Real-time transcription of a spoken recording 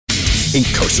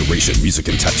Incarceration Music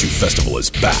and Tattoo Festival is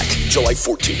back, July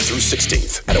 14th through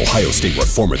 16th at Ohio State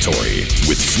Reformatory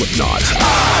with Slipknot,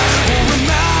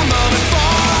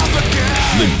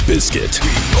 Limp Bizkit,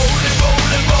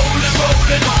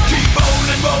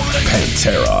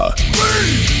 Pantera,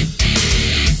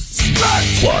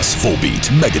 plus Full Beat,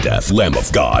 Megadeth, Lamb of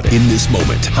God, In This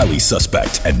Moment, Highly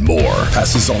Suspect, and more.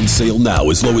 Passes on sale now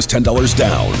as low as $10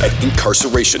 down at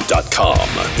incarceration.com.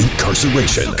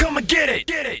 Incarceration. So come and get it,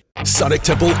 get it! Sonic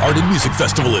Temple Art and Music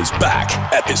Festival is back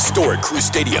at historic Crew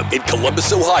Stadium in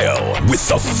Columbus, Ohio with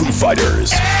the Foo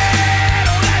Fighters,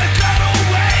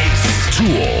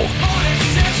 Tool,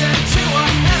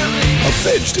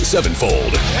 Avenged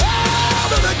Sevenfold,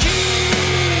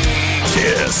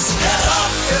 Kiss,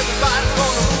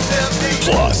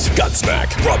 plus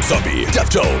Godsmack, Rob Zombie,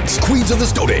 Deftones, Queens of the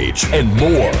Stone Age, and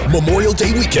more. Memorial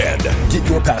Day weekend. Get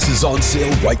your passes on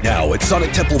sale right now at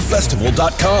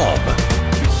sonictemplefestival.com.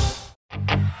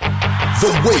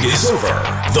 The wait is over.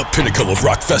 The pinnacle of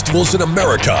rock festivals in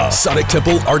America. Sonic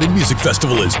Temple Art and Music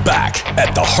Festival is back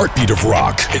at the Heartbeat of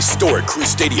Rock, historic Crew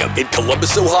Stadium in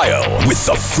Columbus, Ohio, with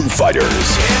the Foo Fighters,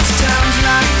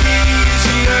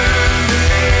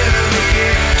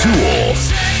 Tool,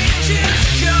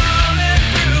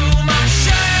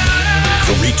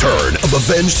 the return of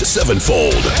Avenged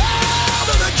Sevenfold,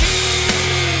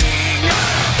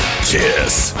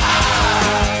 Kiss,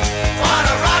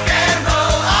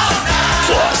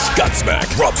 plus Godsmack,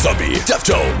 Rob Zombie,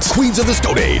 Deftones, Queens of the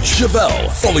Stone Age,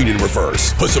 Chevelle, Falling in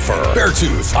Reverse, Pussifer,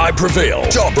 Beartooth, I Prevail,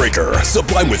 Jawbreaker,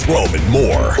 Sublime with Rome, and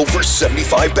more. Over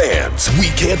 75 bands. We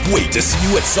can't wait to see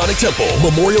you at Sonic Temple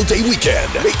Memorial Day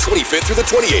weekend, May 25th through the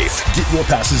 28th. Get your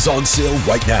passes on sale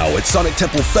right now at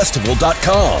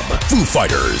sonictemplefestival.com. Foo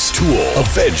Fighters, Tool,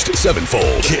 Avenged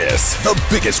Sevenfold, Kiss, the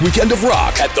biggest weekend of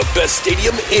rock at the best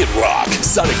stadium in rock.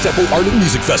 Sonic Temple Art and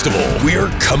Music Festival. We're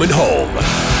coming home.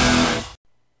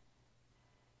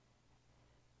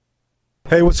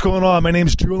 Hey, what's going on? My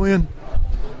name's Julian.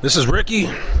 This is Ricky.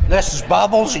 This is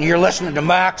Bubbles, and you're listening to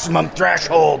Maximum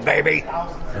Threshold, baby.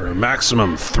 Or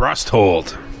Maximum Thrust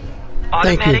Hold.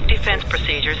 Automatic defense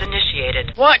procedures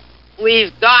initiated. What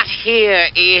we've got here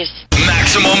is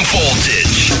Maximum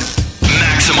voltage,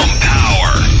 maximum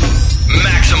power,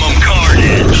 maximum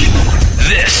carnage.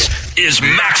 This is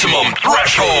Maximum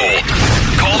Threshold.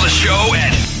 Call the show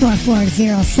at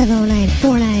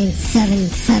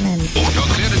 440-709-4977.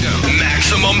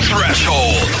 Maximum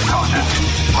Threshold.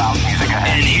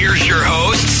 And here's your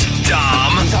hosts,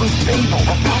 Dom. He's unstable,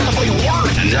 but possibly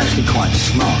worse. He's actually quite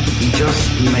smart. He just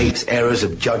makes errors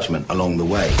of judgment along the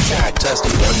way.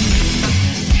 Testing.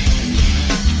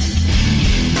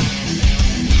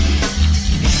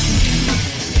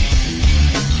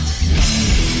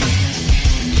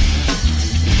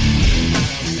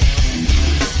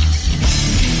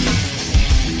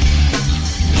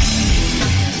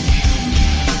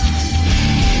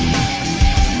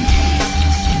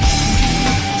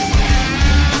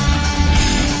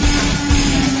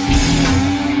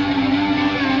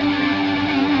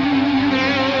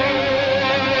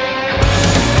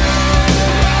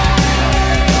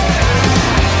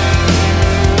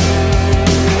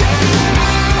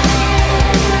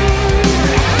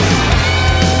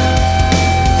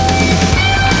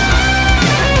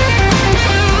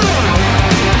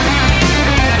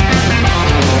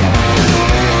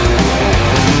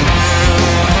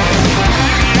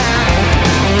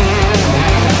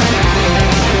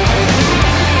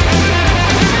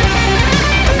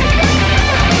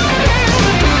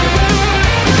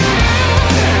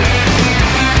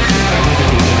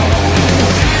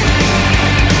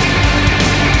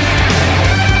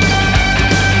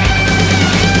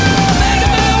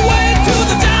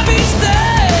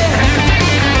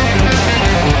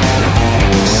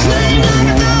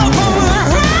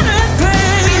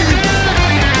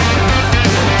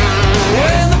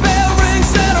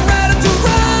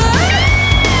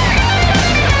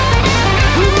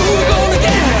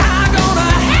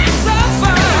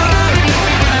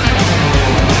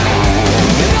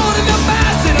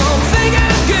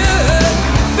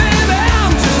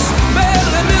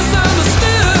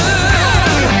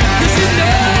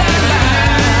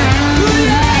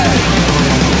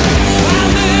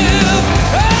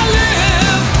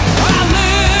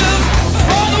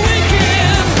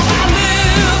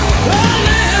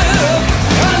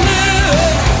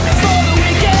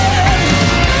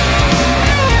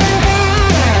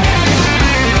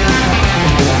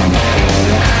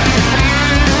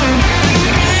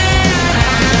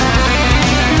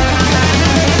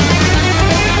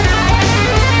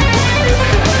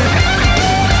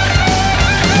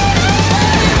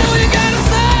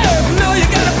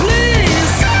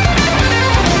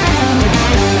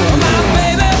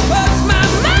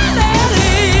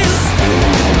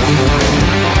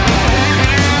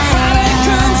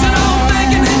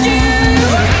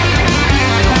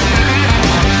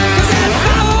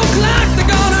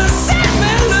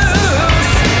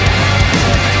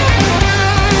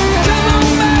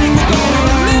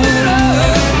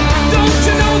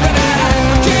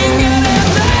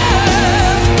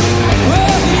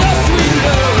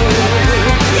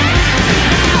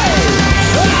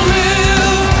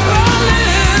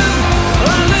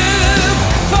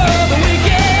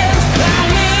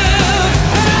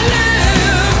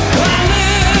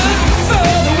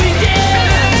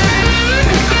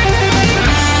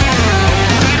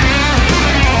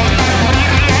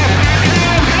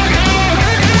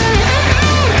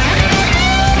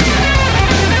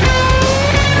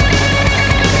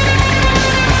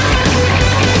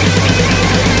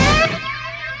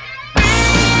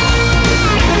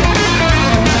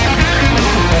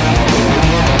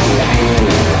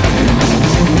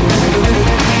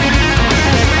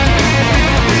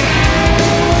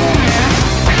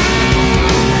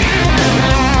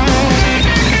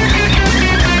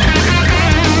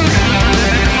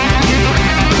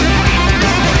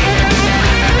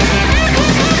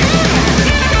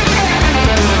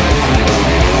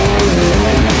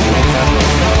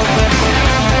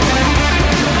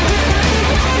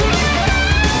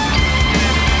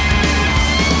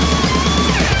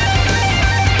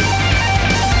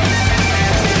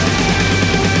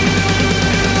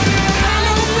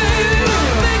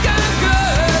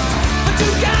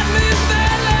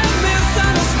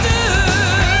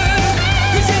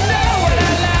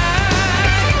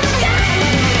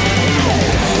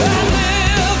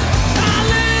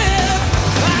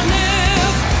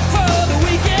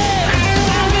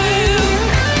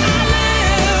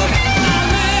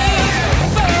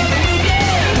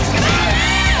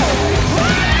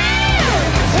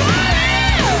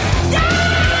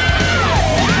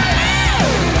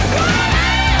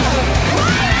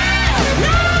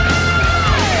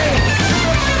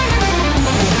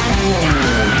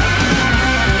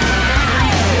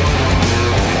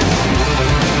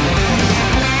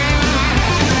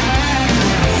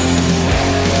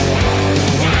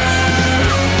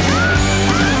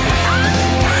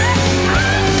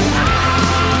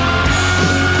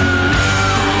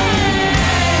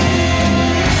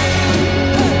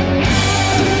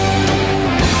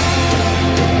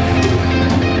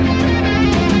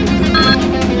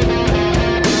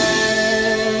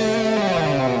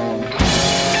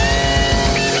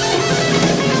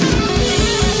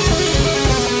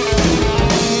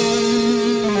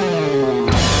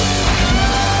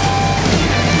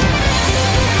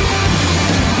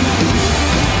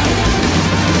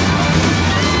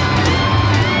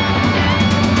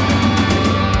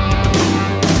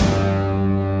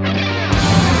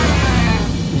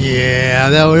 Yeah,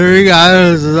 that we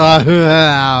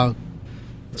got.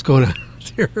 What's going on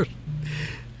here?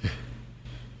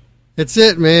 That's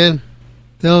it, man.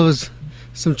 That was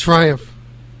some Triumph.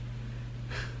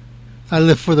 I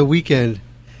live for the weekend. I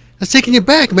was taking you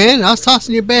back, man. I was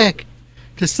tossing you back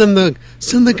to some of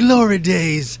the glory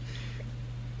days.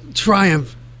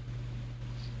 Triumph.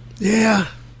 Yeah.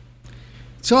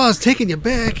 So I was taking you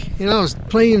back, and I was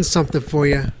playing something for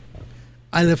you.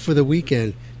 I live for the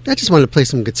weekend. I just wanted to play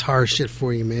some guitar shit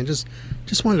for you, man. Just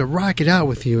wanted to rock it out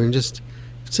with you and just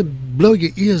to blow your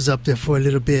ears up there for a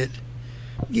little bit.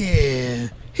 Yeah.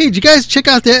 Hey, did you guys check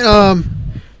out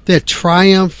that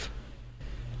Triumph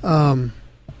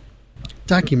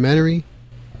documentary?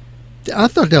 I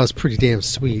thought that was pretty damn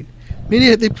sweet. I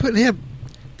mean, they have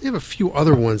a few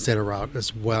other ones that are out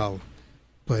as well,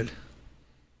 but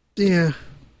yeah,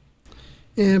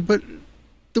 but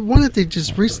the one that they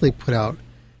just recently put out,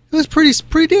 it was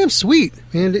pretty damn sweet,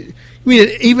 man. I mean,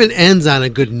 it even ends on a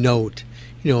good note,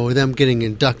 with them getting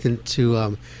inducted into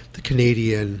the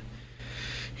Canadian,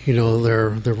 their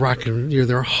rock and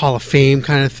their Hall of Fame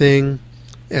kind of thing,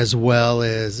 as well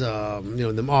as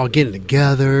them all getting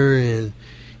together and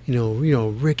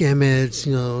Rick Emmett,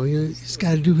 he's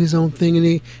got to do his own thing,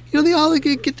 and they all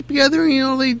get together,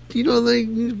 and they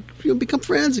become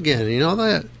friends again,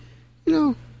 that,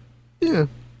 yeah.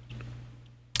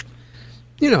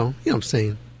 You know what I'm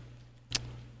saying.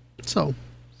 So,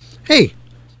 hey,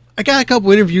 I got a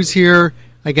couple interviews here.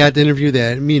 I got the interview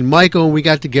that me and Michael, we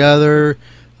got together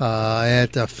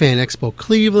at Fan Expo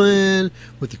Cleveland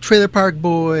with the Trailer Park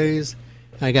Boys.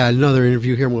 I got another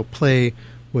interview here I'm going to play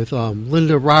with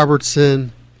Linda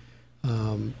Robertson,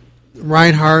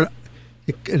 Reinhardt,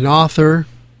 an author,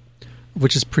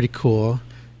 which is pretty cool.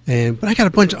 But I got a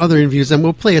bunch of other interviews, and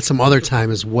we'll play at some other time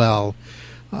as well.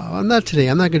 I'm not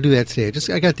going to do that today.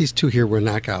 I got these two here we'll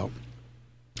knock out.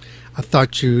 I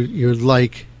thought you'd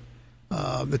like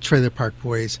the Trailer Park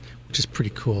Boys, which is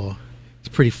pretty cool. It's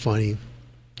pretty funny.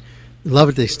 Love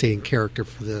it they stay in character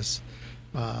for this.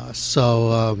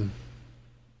 So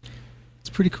it's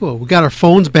pretty cool. We got our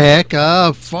phones back.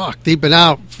 They've been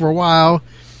out for a while.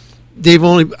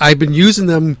 I've been using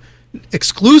them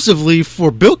exclusively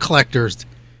for bill collectors.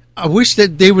 I wish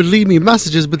that they would leave me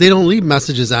messages, but they don't leave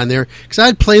messages on there because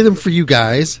I'd play them for you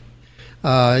guys.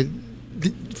 They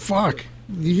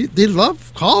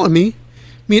love calling me. I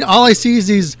mean, all I see is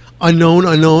these unknown,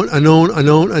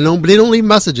 but they don't leave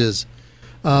messages.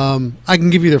 I can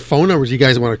give you their phone numbers. You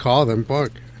guys want to call them?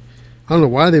 Fuck. I don't know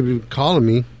why they've been calling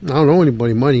me. I don't owe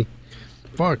anybody money.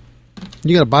 Fuck.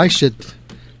 You gotta buy shit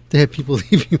to have people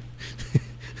leave you.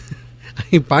 I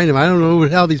ain't buying them. I don't know who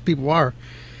the hell these people are.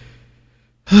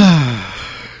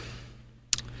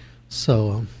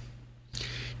 So,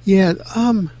 yeah,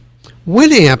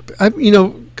 Winamp,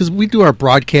 because we do our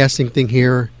broadcasting thing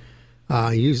here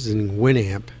using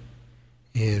Winamp.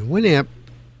 And Winamp,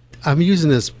 I'm using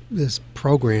this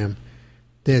program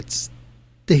they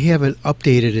haven't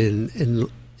updated in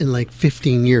like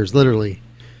 15 years, literally.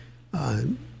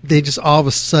 They just all of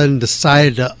a sudden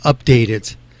decided to update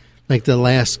it like the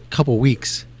last couple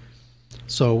weeks.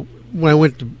 So when I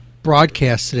went to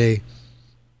broadcast today,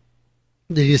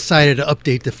 they decided to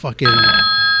update the fucking.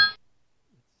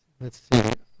 Let's see.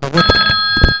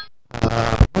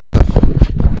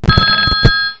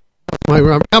 My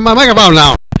microphone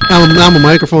now. Now my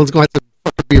microphone's going to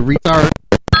fucking be a retard.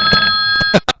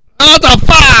 What the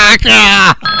fuck?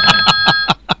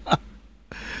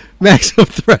 Maximum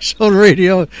Threshold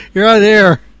Radio. You're on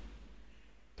air.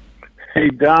 Hey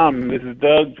Dom, this is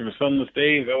Doug from Sunless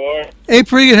Daze. How are you? Hey,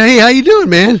 pretty good. Hey, how you doing,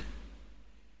 man?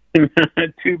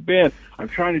 Not too bad. I'm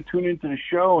trying to tune into the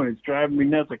show, and it's driving me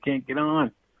nuts. I can't get on.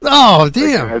 Oh,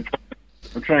 damn.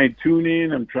 I'm trying to tune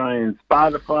in. I'm trying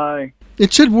Spotify.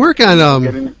 It should work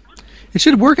on It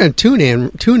should work on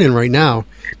TuneIn right now. I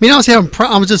mean, I was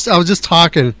just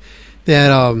talking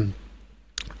that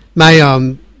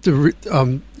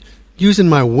using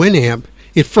my Winamp,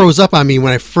 it froze up on me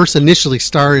when I first initially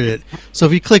started it. So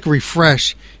if you click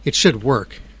refresh, it should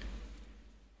work.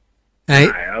 Hi,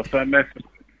 I'll start messing.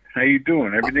 How you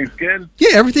doing? Everything's good?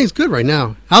 Yeah, everything's good right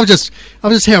now. I was just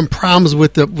having problems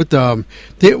with the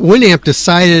Winamp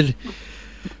decided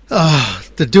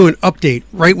to do an update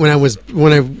right when I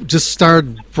just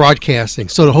started broadcasting.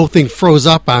 So the whole thing froze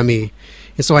up on me,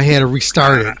 and so I had to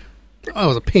restart it. Oh, it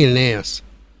was a pain in the ass.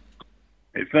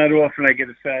 It's not often I get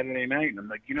a Saturday night, and I'm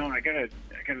like, I gotta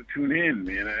tune in,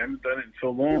 man. I haven't done it in so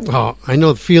long. Oh, I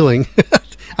know the feeling.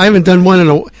 I haven't done one in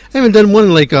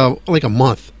like a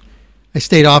month. I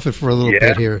stayed off it for a little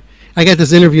bit here. I got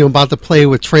this interview I'm about to play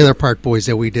with Trailer Park Boys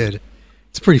that we did.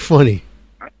 It's pretty funny.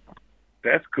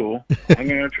 That's cool. I'm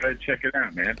gonna try to check it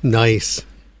out, man. Nice.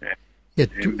 Yeah.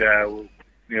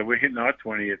 And we're hitting our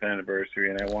 20th anniversary,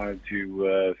 and I wanted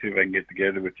to see if I can get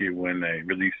together with you when they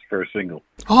release the first single.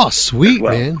 Oh, sweet,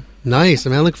 man. Nice.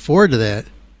 I mean, I look forward to that.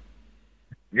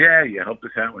 Yeah, you helped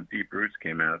us out when Deep Roots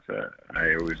came out, so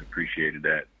I always appreciated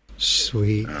that.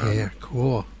 Sweet. Yeah,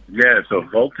 cool. Yeah, so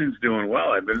Volton's doing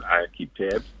well. I keep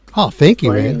tabs. Oh, thank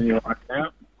you, man.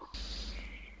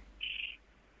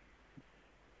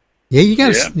 Yeah, you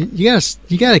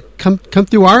gotta come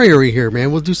through our area here,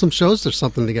 man. We'll do some shows or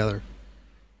something together.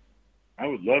 I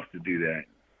would love to do that.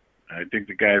 I think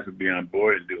the guys would be on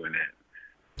board doing that.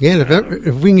 Yeah, and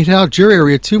if we can get out your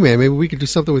area too, man, maybe we could do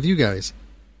something with you guys.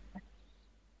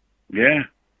 Yeah,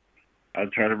 I'll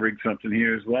try to rig something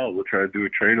here as well. We'll try to do a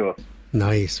trade-off.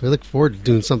 Nice. We look forward to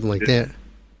doing something like that.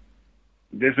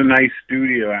 There's a nice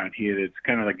studio out here that's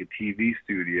kind of like a TV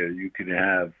studio. You could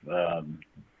have,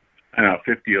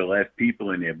 50 or less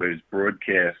people in there, but it's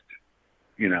broadcast,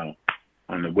 on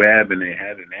the web, and they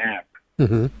had an app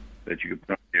that you could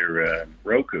put on your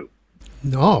Roku.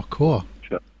 Oh, cool.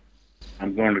 So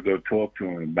I'm going to go talk to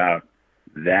them about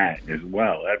that as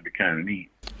well. That'd be kind of neat.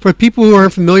 For people who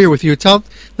aren't familiar with you,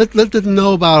 let them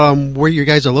know about where you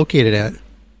guys are located at.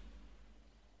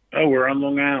 Oh, we're on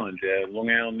Long Island,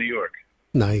 New York.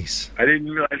 Nice. I didn't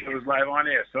realize it was live on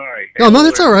air. Sorry. No,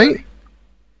 that's all right.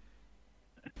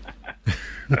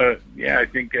 Yeah, I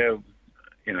think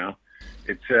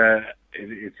it's a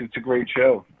great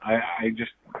show. I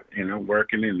just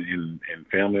working in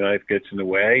family life gets in the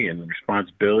way and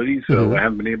responsibilities, so I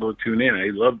haven't been able to tune in.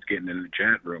 I loved getting in the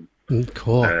chat room.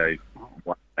 Cool.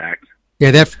 Back.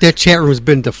 Yeah, that chat room's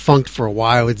been defunct for a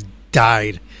while. It's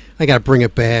died. I got to bring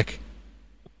it back.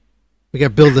 We got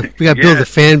to build the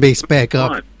fan base back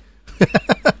up.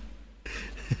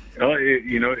 Oh,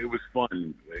 it was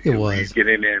fun. It was. You get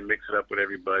in there and mix it up with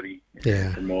everybody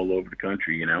from all over the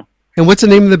country, And what's the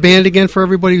name of the band again for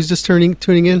everybody who's just tuning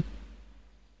in?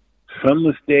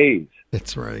 Sunless Daze.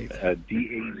 That's right.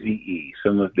 Daze.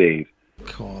 Sunless Daze.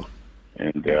 Cool.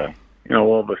 And,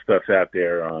 all the stuff's out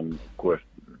there on, of course,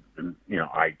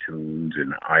 iTunes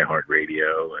and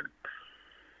iHeartRadio and,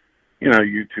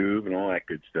 YouTube and all that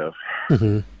good stuff.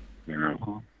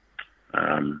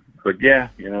 But yeah,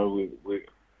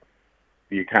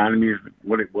 the economy is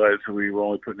what it was, so we were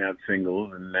only putting out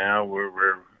singles, and now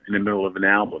we're in the middle of an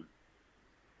album.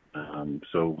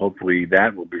 So hopefully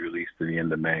that will be released at the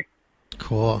end of May.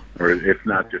 Cool. Or if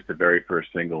not, just the very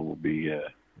first single will be,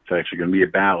 it's actually going to be a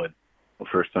ballad. The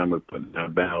first time we're putting out a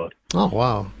ballad. Oh,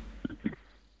 wow.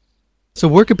 So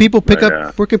where can people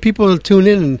where can people tune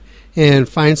in and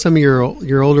find some of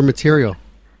your older material?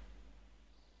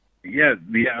 Yeah,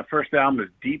 the first album is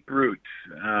Deep Roots,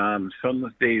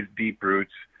 Sunless Daze Deep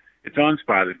Roots. It's on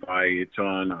Spotify. It's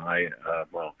on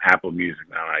Apple Music,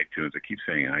 not iTunes. I keep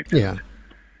saying iTunes. Yeah.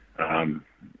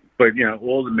 But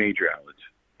all the major outlets,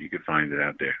 you could find it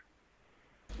out there.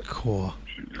 Cool.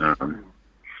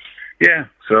 Yeah,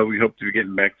 so we hope to be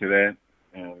getting back to that.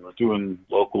 We're doing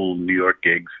local New York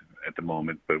gigs at the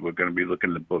moment, but we're going to be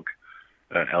looking to book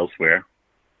elsewhere.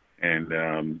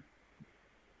 And,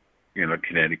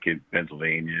 Connecticut,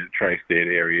 Pennsylvania, tri-state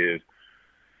areas.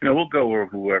 We'll go where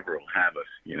whoever will have us,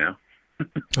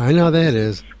 I know that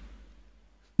is.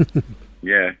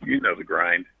 Yeah, the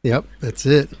grind. Yep, that's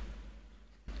it.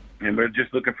 And we're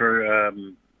just looking for,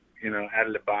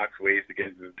 out-of-the-box ways to get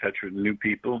in touch with new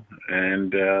people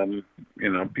and,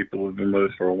 people who've been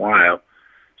with us for a while.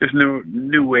 Just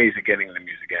new ways of getting the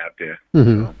music out there.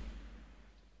 So,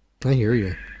 I hear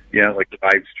you. Yeah, like the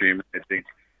live stream, I think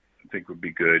would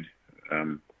be good.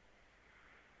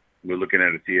 We're looking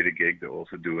at a theater gig to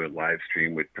also do a live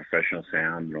stream with professional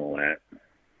sound and all that.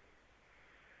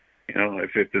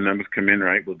 If the numbers come in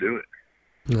right, we'll do it.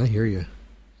 I hear you.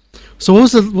 So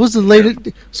what was the latest?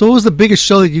 So what was the biggest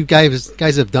show that you guys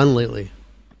have done lately?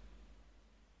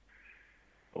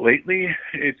 Lately,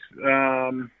 it's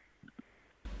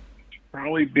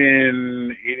probably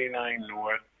been 89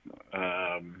 North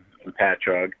in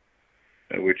Patchogue,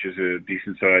 which is a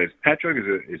decent size. Patchogue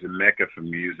is a mecca for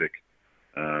music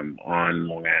on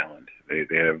Long Island. They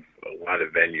have a lot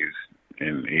of venues,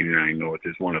 and 89 North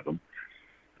is one of them.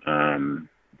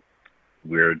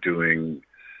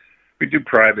 We do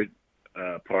private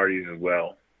parties as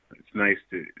well. It's nice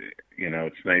to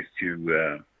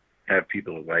have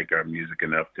people that like our music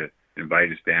enough to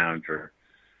invite us down for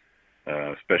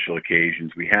special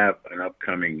occasions. We have an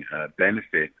upcoming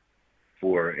benefit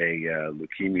for a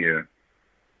leukemia.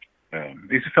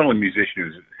 He's a fellow musician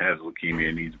who has leukemia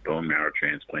and needs a bone marrow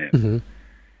transplant. And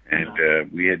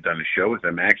we had done a show with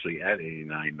them actually at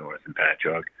 89 North in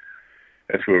Patchogue.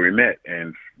 that's where we met.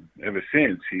 And ever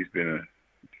since, he's been a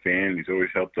fan. He's always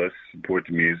helped us support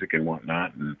the music and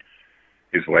whatnot. And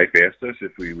his wife asked us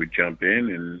if we would jump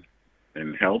in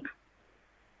and help.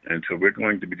 And so we're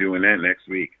going to be doing that next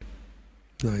week.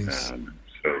 Nice.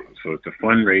 So it's a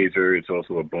fundraiser. It's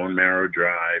also a bone marrow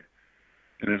drive.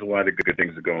 And there's a lot of good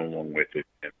things that go along with it.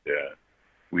 And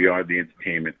we are the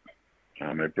entertainment.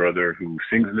 My brother, who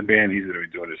sings in the band, he's going to be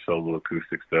doing his solo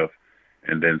acoustic stuff.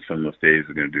 And then Sunless Daze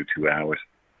are going to do 2 hours.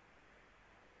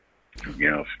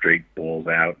 Straight balls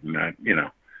out. Not,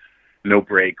 no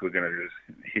break. We're going to just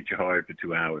hit you hard for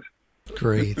 2 hours.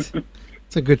 Great.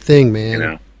 It's a good thing,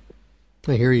 man.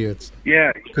 I hear you. It's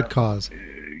good cause.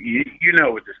 You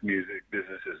know what this music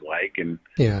business is like, and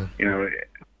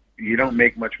you don't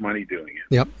make much money doing it.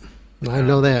 Yep, I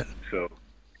know that. So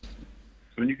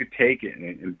when you could take it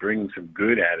and bring some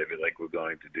good out of it, like we're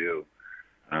going to do,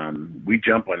 we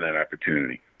jump on that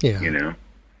opportunity. Yeah.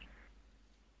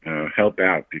 Help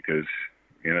out because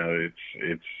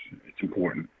it's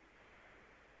important.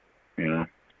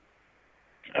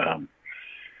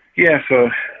 So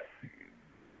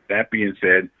that being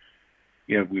said,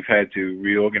 we've had to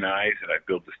reorganize, and I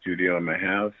built a studio in my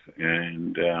house,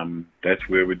 and that's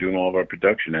where we're doing all of our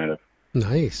production out of.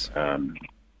 Nice.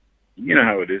 You know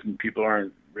how it is, and people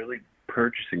aren't really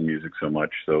purchasing music so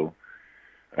much, so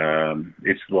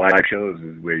it's live shows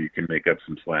is where you can make up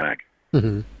some slack.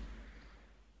 Mm-hmm.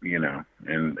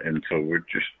 And so we're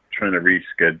just trying to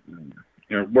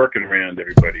reschedule, working around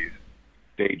everybody's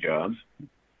day jobs.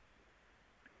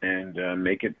 And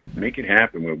make it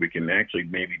happen where we can actually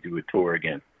maybe do a tour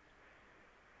again,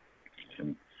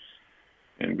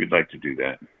 and we'd like to do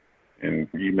that. And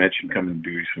you mentioned coming to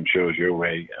do some shows your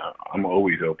way. I'm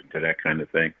always open to that kind of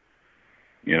thing.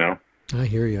 I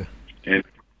hear you. And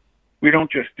we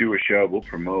don't just do a show; we'll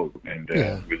promote, and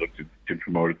we look to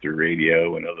promote it through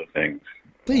radio and other things.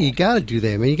 Hey, you got to do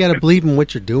that, man. You got to believe in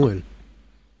what you're doing.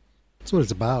 That's what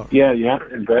it's about. Yeah, you have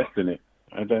to invest in it.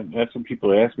 That's when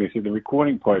people ask me. I say the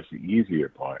recording part's the easier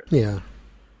part. Yeah.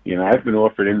 I've been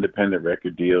offered independent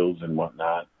record deals and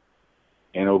whatnot,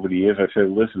 and over the years I said,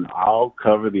 "Listen, I'll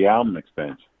cover the album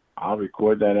expense. I'll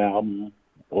record that album,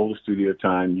 all the studio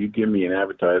time. You give me an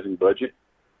advertising budget,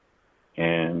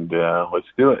 and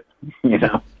let's do it."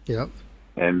 Yep.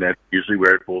 And that's usually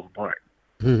where it falls apart.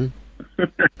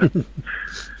 Mm-hmm.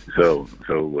 So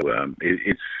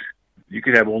it's. You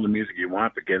could have all the music you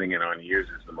want, but getting it on ears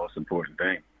is the most important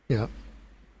thing. Yeah.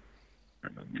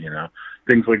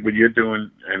 Things like what you're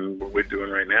doing and what we're doing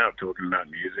right now, talking about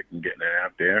music and getting it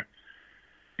out there.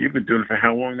 You've been doing it for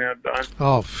how long now, Don?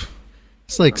 Oh,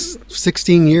 it's like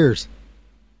 16 years.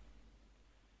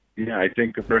 Yeah, I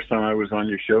think the first time I was on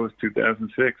your show was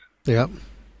 2006. Yep.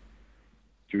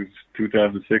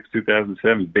 2006,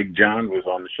 2007. Big John was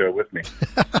on the show with me.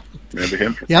 Remember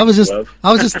him? Yeah, I was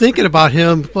just thinking about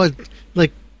him, but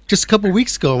like just a couple of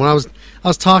weeks ago when I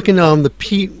was talking to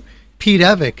Pete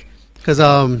Evick because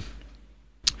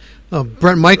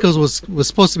Brett Michaels was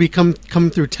supposed to be coming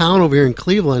through town over here in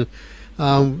Cleveland.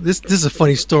 This is a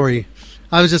funny story.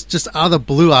 I was just out of the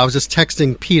blue. I was just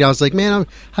texting Pete. I was like, "Man,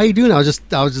 how you doing?" I was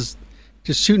just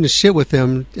shooting the shit with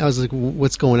him. I was like,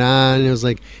 "What's going on?" And it was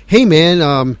like, "Hey,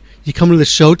 man, you coming to the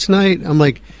show tonight?" I'm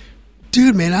like,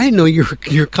 "Dude, man, I didn't know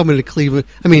you're coming to Cleveland."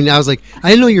 I mean, I was like, "I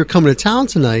didn't know you were coming to town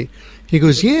tonight." He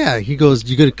goes, "Yeah." He goes,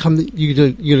 "You gonna come? You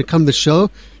gonna come to the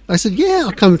show?" I said, "Yeah,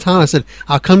 I'll come to town." I said,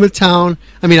 "I'll come to town.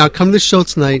 I'll come to the show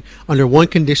tonight under one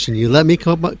condition: you let me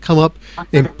come up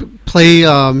and play.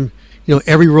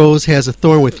 Every rose has a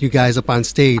thorn with you guys up on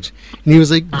stage." And he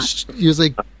was like,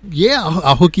 "Yeah,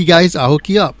 I'll hook you guys. I'll hook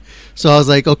you up." So I was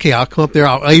like, "Okay, I'll come up there.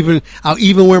 I'll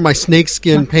even wear my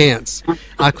snakeskin pants.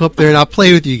 I'll come up there and I'll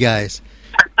play with you guys."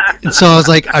 And so I was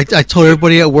like, I told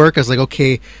everybody at work, I was like,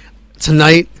 "Okay,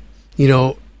 tonight,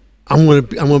 I'm going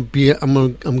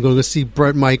to see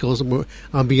Brett Michaels. I'm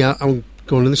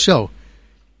going to the show."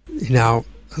 Now,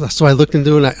 so I looked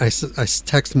into it. I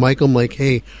texted Michael. I'm like,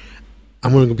 "Hey,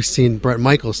 I'm going to be seeing Brett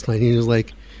Michaels tonight." And he was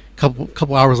like,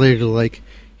 couple hours later, like,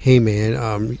 "Hey,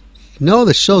 man, no,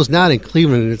 the show's not in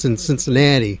Cleveland. It's in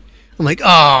Cincinnati." I'm like,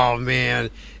 "Oh man,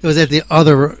 it was at the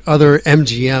other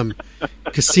MGM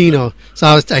casino." So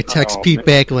I text Pete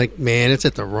back, I'm like, "Man, it's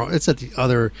at the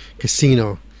other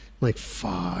casino." I'm like,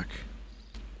 "Fuck,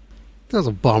 that was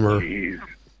a bummer." Jeez.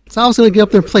 So I was gonna get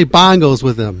up there and play bongos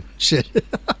with him. Shit.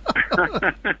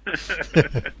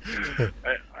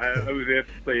 I was asked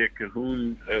to play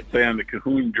play on the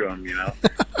cajon drum.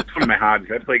 It's one of my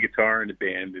hobbies. I play guitar in the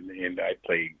band, and I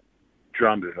play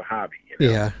drums as a hobby.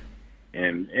 Yeah.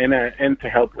 And to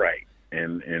help write.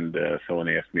 And someone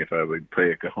asked me if I would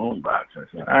play a cajon box. I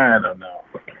said, I don't know.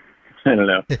 I don't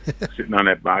know, sitting on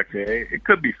that box. It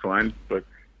could be fun, but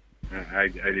I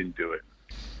didn't do it.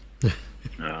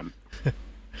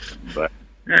 But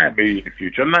maybe in the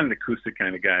future. I'm not an acoustic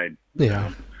kind of guy.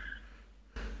 Yeah.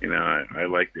 I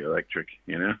like the electric.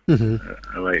 Mm-hmm.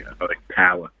 I like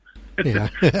power. Yeah.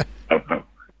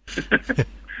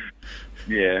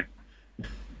 Yeah.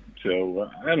 So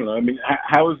I don't know. I mean,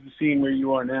 how is the scene where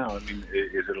you are now? I mean,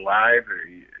 is it alive, or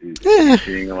is you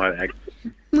seeing a lot of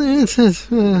activity? It's just,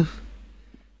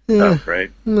 Tough,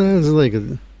 right? It's like I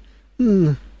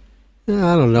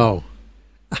don't know.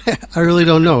 I really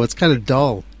don't know. It's kind of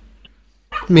dull.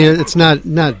 I mean, it's not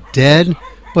dead,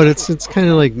 but it's kind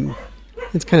of like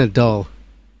it's kind of dull.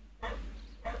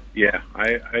 Yeah,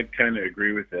 I kind of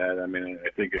agree with that. I mean, I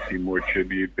think I see more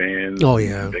tribute bands. Oh,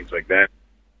 yeah. And things like that.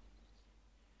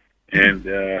 And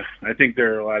I think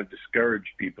there are a lot of discouraged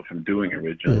people from doing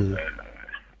originals.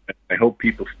 I hope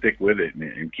people stick with it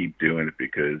and keep doing it,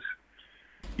 because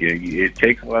it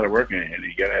takes a lot of work, and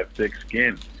you got to have thick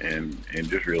skin and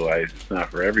just realize it's not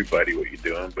for everybody what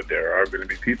you're doing, but there are going to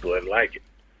be people that like it.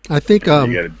 I think you got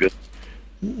to build.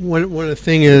 One of the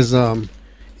thing is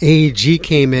AEG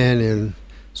came in and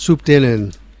swooped in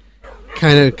and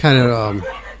kind of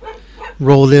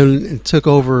rolled in and took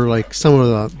over like some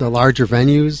of the larger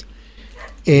venues.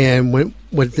 And when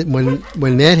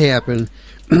that happened,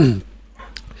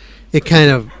 it kind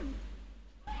of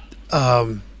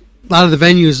a lot of the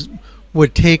venues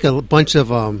would take a bunch of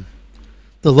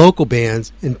the local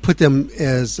bands and put them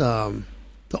as the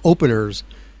openers.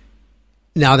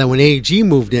 Now that when AEG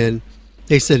moved in,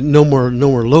 they said no more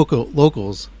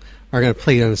locals are going to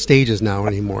play on the stages now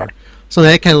anymore. So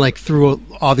that kind of like threw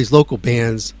all these local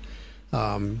bands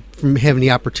from having the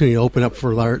opportunity to open up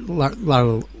for a lot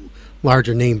of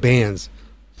larger name bands.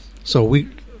 So we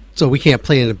can't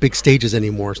play in the big stages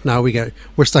anymore. So now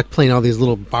we're stuck playing all these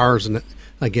little bars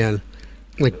again,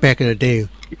 like back in the day.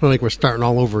 Like we're starting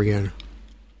all over again.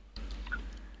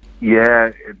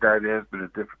 Yeah, that has been a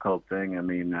difficult thing. I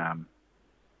mean,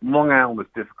 Long Island was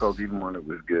difficult even when it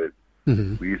was good.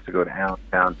 Mm-hmm. We used to go to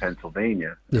Allentown,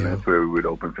 Pennsylvania, and that's where we would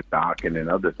open for Dokken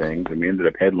and other things. And we ended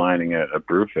up headlining a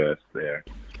Brewfest there,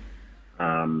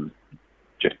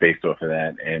 just based off of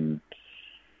that. And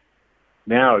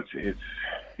now it's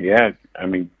I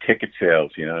mean, ticket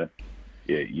sales,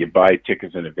 you buy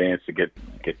tickets in advance to get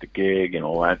the gig and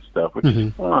all that stuff, which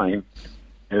is fine,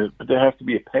 but there has to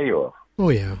be a payoff. Oh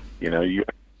yeah. You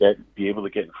have to be able to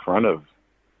get in front of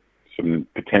some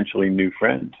potentially new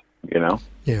friends.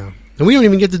 Yeah, and we don't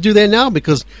even get to do that now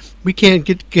because we can't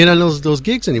get on those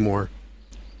gigs anymore.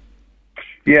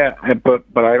 Yeah, but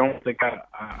I don't think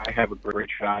I have a great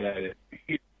shot at it.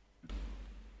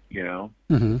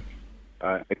 Mm-hmm.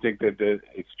 I think that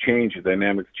it's changed. The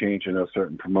dynamics changed. I know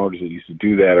certain promoters that used to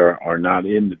do that are not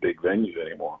in the big venues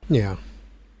anymore. Yeah.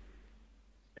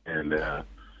 And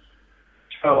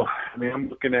so, I mean, I'm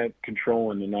looking at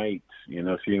controlling the nights,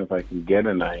 seeing if I can get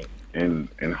a night and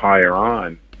hire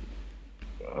on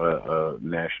a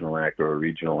national act or a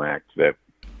regional act that,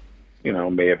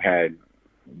 may have had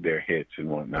their hits and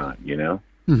whatnot,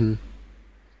 Mm-hmm.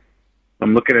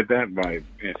 I'm looking at that and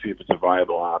see if it's a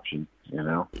viable option,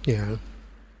 Yeah.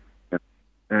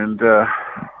 And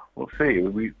we'll see.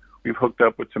 We've hooked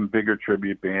up with some bigger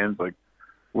tribute bands. Like,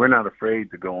 we're not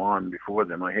afraid to go on before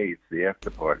them. Like, hey, it's the after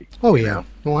party. Oh yeah.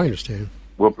 Oh, I understand.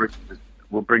 We'll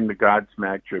bring the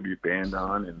Godsmack tribute band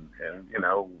on, and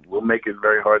we'll make it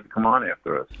very hard to come on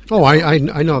after us. Oh, I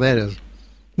know that is.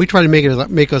 We try to make it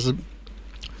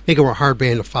a hard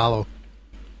band to follow.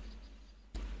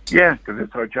 Yeah, because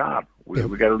it's our job. We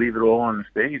got to leave it all on the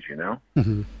stage,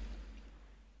 Mm-hmm.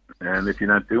 And if you're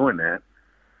not doing that,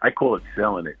 I call it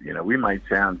selling it. We might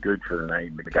sound good for the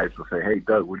night, and the guys will say, "Hey,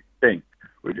 Doug, what do you think?"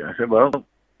 I said, "Well,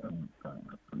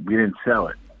 we didn't sell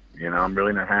it. I'm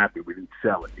really not happy. We didn't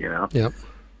sell it. Yep.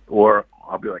 Or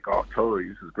I'll be like, "Oh, totally,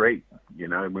 this is great. We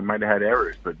might have had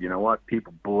errors, but you know what?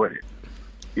 People bought it.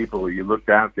 People, you looked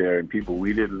out there, and people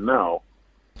we didn't know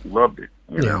loved it.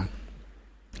 Yeah.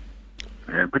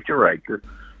 But you're right.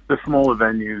 The smaller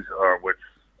venues are what's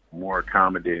more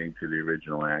accommodating to the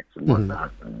original acts and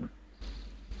whatnot. And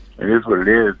it is what it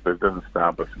is, but it doesn't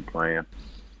stop us from playing.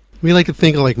 We like to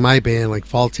think of like my band, like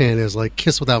Faltan, as like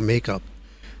Kiss without makeup.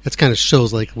 That's kind of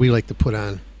shows like we like to put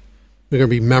on. We're gonna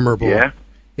be memorable. Yeah.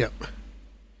 Yep.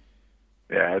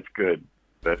 Yeah, that's good.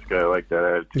 That's good. I like that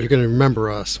attitude. You're gonna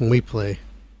remember us when we play.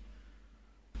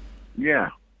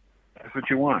 Yeah, that's what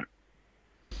you want.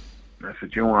 That's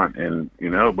what you want, and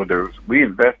but we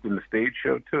invest in the stage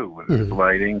show too, whether it's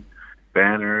lighting,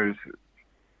 banners.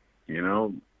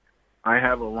 I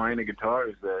have a line of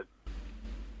guitars that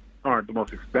aren't the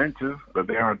most expensive, but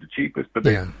they aren't the cheapest. But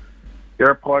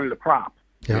they're a part of the prop.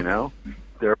 Yep. You know,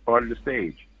 they're a part of the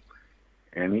stage,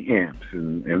 and the amps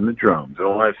and the drums and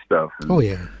all that stuff. And, oh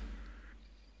yeah.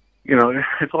 You know,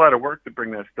 it's a lot of work to bring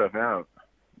that stuff out.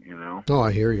 You know. Oh,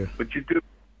 I hear you. But you do it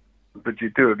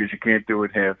because you can't do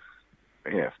it half.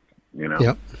 You know.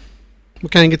 Yep.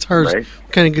 What kind of guitars? Right?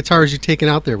 What kind of guitars you taking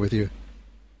out there with you?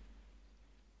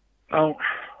 Oh,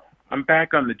 I'm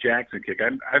back on the Jackson kick.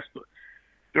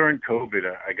 During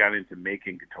COVID, I got into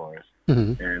making guitars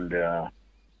and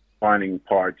finding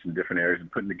parts in different areas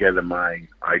and putting together my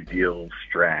ideal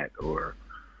Strat or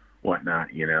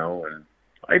whatnot, you know. And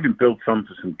I even built some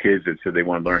for some kids that said they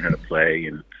want to learn how to play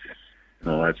and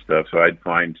all that stuff. So I'd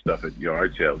find stuff at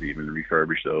yard sales, even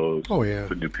refurbish those. Oh yeah.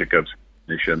 Put new pickups,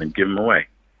 and then give them away.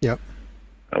 Yep.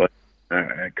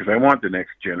 Because I want the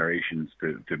next generations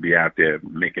to be out there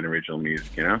making original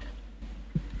music, you know.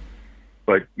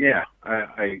 But yeah,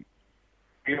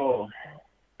 they all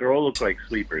look like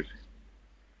sleepers.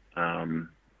 You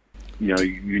know,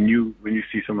 when you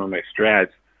see some of my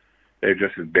Strats, they're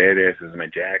just as badass as my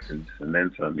Jacksons, and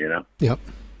then some, you know. Yep.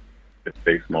 The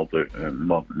space melters.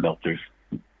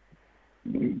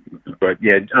 But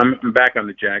yeah, I'm back on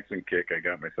the Jackson kick. I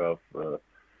got myself a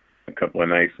couple of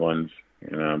nice ones.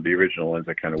 You know, the original ones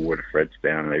I kind of wore the frets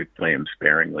down, and I play them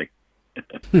sparingly.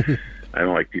 I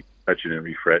don't like people touching and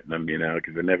refretting them, you know,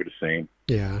 because they're never the same.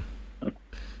 Yeah.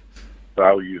 So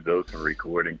I'll use those for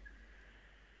recording.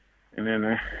 And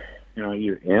then, you know,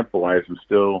 you amp-wise, I'm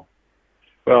still...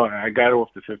 Well, I got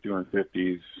off the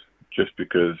 5150s just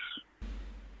because,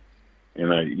 you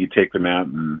know, you take them out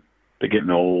and they're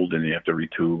getting old and you have to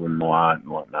retube them a lot and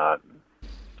whatnot.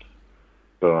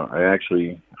 So I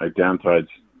downsized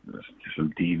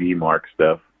some DV Mark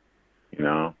stuff, you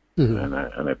know, and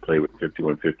I play with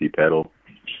 5150 pedal.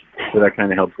 So that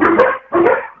kind of helps.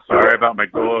 Sorry about my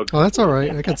dog. Oh, that's all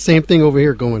right. I got the same thing over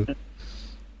here going.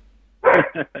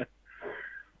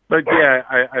 But yeah,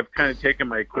 I've kind of taken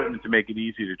my equipment to make it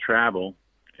easy to travel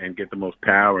and get the most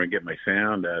power and get my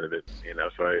sound out of it, you know.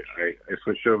 So I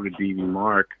switched over to DV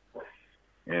Mark,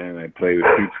 and I play with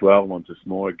 212 on the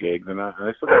smaller gigs, and I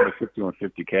still have a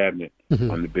 5150 cabinet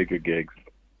on the bigger gigs.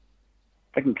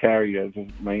 I can carry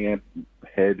my amp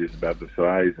head is about the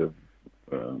size of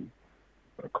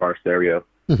a car stereo.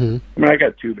 I mean, I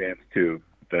got tube amps too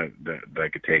that I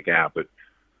could take out, but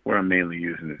what I'm mainly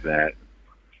using is that.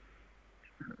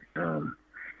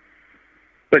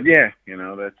 But yeah, you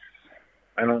know,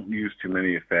 I don't use too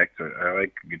many effects. I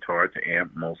like guitar to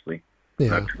amp mostly,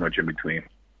 not too much in between.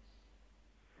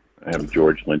 I have a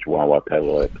George Lynch wah-wah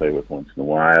pedal I play with once in a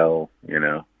while, you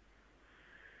know.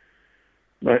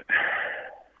 But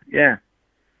yeah,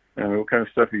 what kind of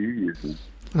stuff are you using?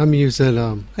 I'm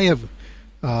using. I have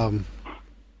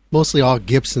mostly all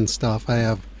Gibson stuff. I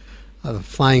have the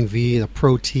Flying V, the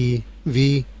Pro T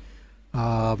V.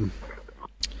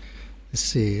 Let's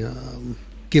see,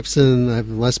 Gibson. I have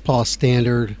Les Paul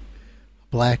Standard,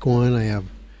 black one. I have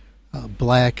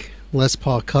black Les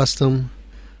Paul Custom.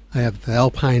 I have the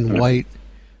Alpine White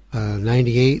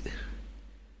 98,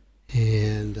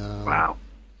 and wow.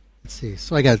 Let's see.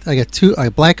 So I got two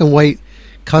black and white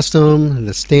Custom and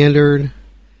the Standard,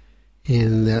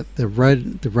 and the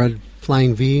red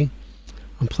Flying V.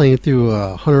 I'm playing through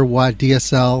a 100-watt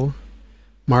DSL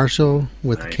Marshall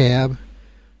with the cab.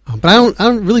 But I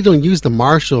really don't use the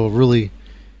Marshall really,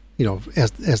 you know,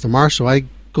 as the Marshall. I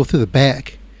go through the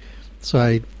back, so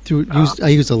I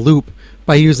use a loop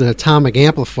by using an atomic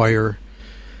amplifier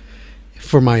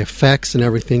for my effects and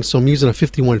everything. So I'm using a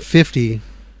 5150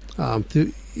 as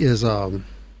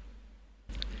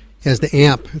the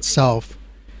amp itself,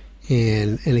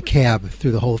 and a cab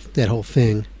through that whole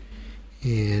thing.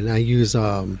 And I use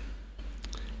the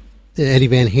Eddie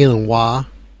Van Halen wah,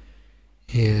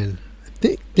 and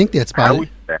think that's about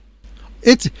it.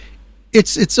 It's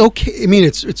okay. I mean,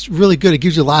 it's really good. It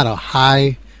gives you a lot of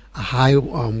high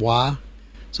wah,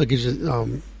 so it gives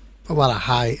you a lot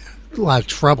of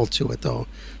treble to it though.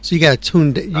 So you got to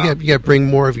tune. You got to bring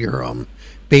more of your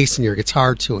bass and your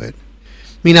guitar to it.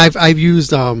 I mean, I've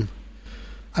used I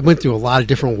went through a lot of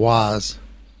different wahs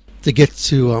to get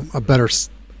to a better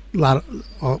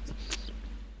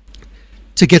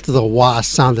to get to the wah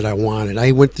sound that I wanted.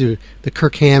 I went through the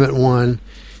Kirk Hammett one.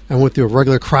 I went through a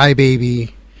regular Crybaby.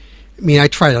 I mean, I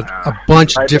tried a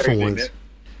bunch of different ones.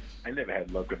 I never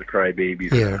had luck with the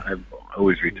Crybabies. Yeah. I've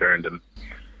always returned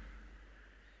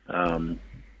them.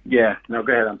 Yeah. No,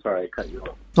 go ahead. I'm sorry. I cut you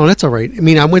off. Oh, that's all right. I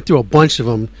mean, I went through a bunch of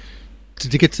them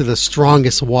to get to the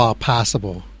strongest wah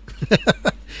possible.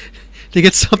 To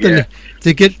get something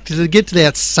to get to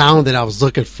that sound that I was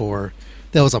looking for.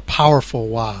 That was a powerful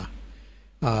wah.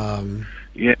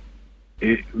 Yeah.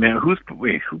 Now, who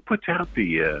puts out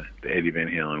the Eddie Van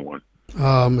Halen one?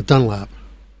 Dunlop.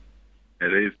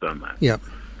 It is Dunlop. Yep.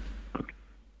 Okay.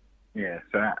 Yeah,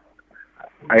 so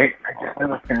I just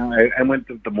never found. I went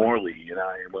to the Morley,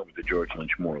 I went with the George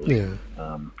Lynch Morley.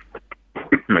 Yeah.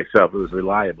 Myself, it was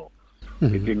reliable.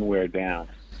 Mm-hmm. It didn't wear down.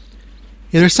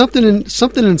 Yeah, there's something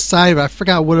inside of it. I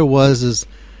forgot what it was.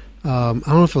 I don't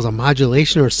know if it was a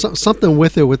modulation or something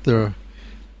with it with the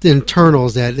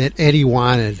internals that Eddie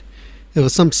wanted. It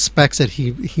was some specs that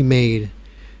he made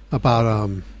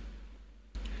about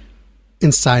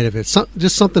inside of it.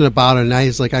 Just something about it. And I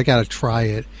was like, I got to try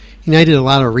it. And I did a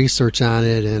lot of research on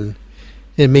it, and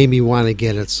it made me want to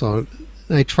get it. So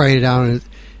I tried it out,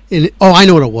 and I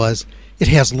know what it was. It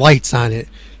has lights on it.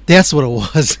 That's what it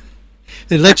was.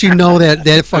 It let you know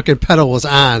that fucking pedal was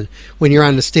on when you're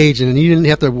on the stage, and you didn't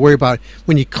have to worry about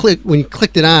when you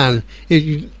clicked it on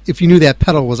if you knew that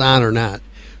pedal was on or not.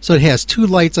 So it has two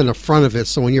lights on the front of it,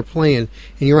 so when you're playing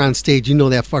and you're on stage, you know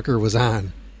that fucker was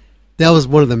on. That was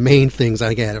one of the main things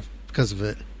I got because of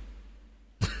it.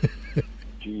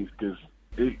 Jeez, because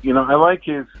I like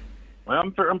his. Well,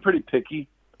 I'm pretty picky.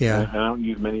 Yeah, I don't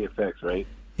use many effects, right?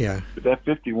 Yeah. But that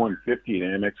 5150, the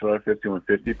MXR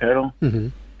 5150 pedal, mm-hmm.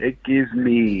 It gives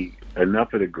me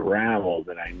enough of the gravel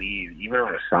that I need, even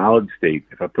on a solid state.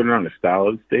 If I put it on a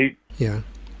solid state, yeah,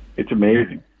 it's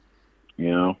amazing.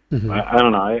 Mm-hmm. I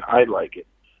don't know. I like it.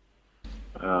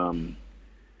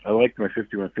 I liked my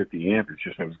 5150 amp. It's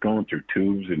just I was going through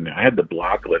tubes, and I had the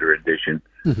block letter edition.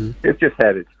 Mm-hmm. It just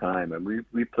had its time. And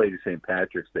we played the St.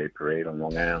 Patrick's Day parade on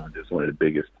Long Island. It's one of the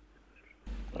biggest.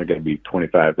 I got to be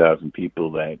 25,000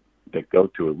 people that go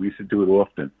to it. We used to do it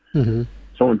often. Mm-hmm.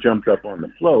 Someone jumped up on the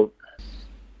float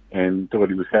and thought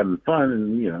he was having fun,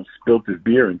 and spilled his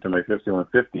beer into my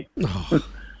 5150. Oh.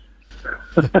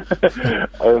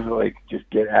 I was like, just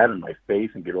get out of my face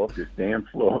and get off this damn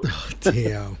floor. Oh,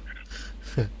 damn.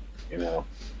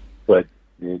 But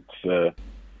it's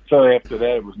so after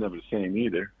that it was never the same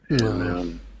either.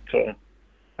 And, so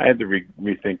I had to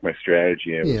rethink my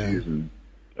strategy. I was using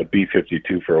a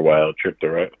B-52 for a while.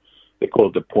 They call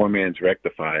it the poor man's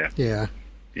rectifier. Yeah.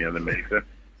 The Mesa.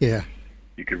 Yeah.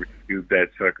 You could rescue that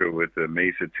sucker with the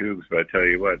Mesa tubes, but I tell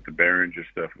you what, the Behringer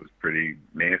stuff was pretty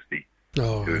nasty.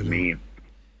 Oh, it was mean.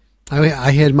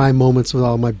 I had my moments with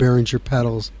all my Behringer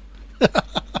pedals.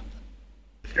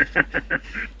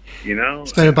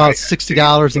 Spend about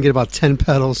 $60 and get about 10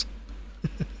 pedals.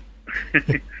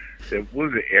 What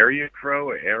was it, Area Crow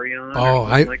or Arion? Oh, or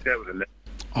something like that?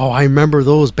 I remember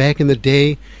those back in the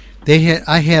day.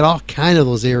 I had all kind of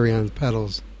those Arion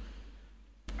pedals.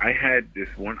 I had this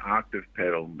one octave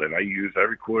pedal that I used. I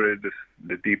recorded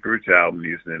the Deep Roots album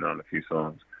using it on a few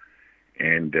songs.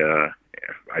 And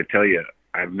I tell you,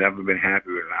 I've never been happy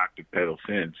with an octave pedal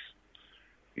since.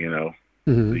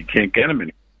 Mm-hmm. You can't get them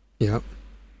anymore. Yep.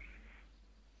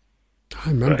 I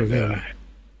remember them.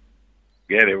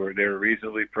 Yeah, they were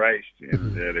reasonably priced,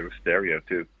 and they were stereo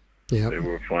too. Yeah, they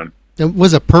were fun.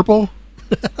 Was it purple?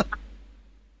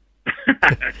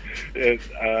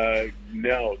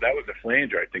 No, that was a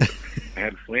flanger. I think I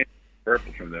had a flanger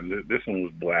purple from them. This one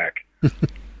was black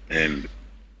and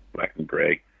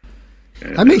gray.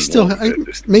 And I may still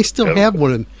have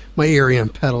one of my Arion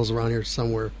pedals around here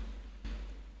somewhere.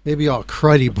 Maybe all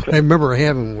cruddy, but I remember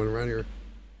having one around here.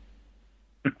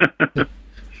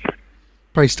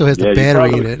 Probably still has the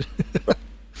battery in it.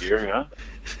 Here, huh?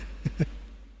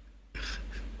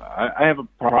 I have a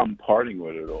problem parting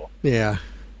with it all. Yeah,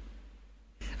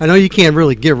 I know you can't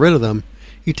really get rid of them.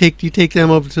 You take them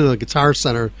over to the Guitar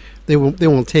Center. They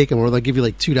won't take them, or they'll give you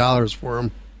like $2 for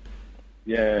them.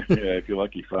 Yeah, if you're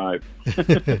lucky, $5.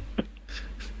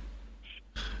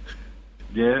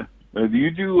 Yeah. Do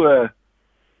you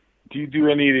do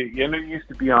any? You used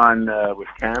to be on with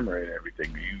camera and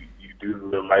everything. Do you do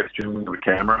the live streaming with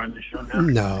camera on the show now?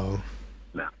 No.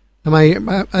 No.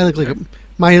 I look like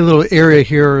my little area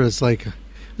here looks like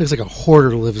a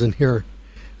hoarder lives in here.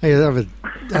 I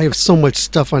have so much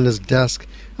stuff on this desk.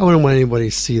 I wouldn't want anybody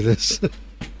to see this.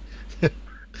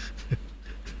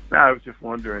 No, I was just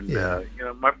wondering.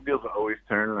 My wheels are always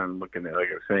turning. I'm looking at, like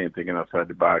I was saying, thinking outside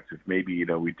the box. If maybe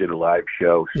we did a live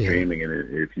show streaming, and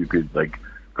if you could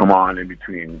come on in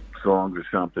between songs or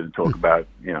something and talk about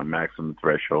Maximum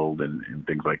Threshold and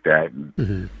things like that,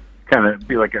 and kind of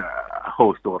be like a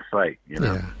host off site.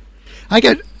 Yeah. I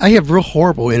have real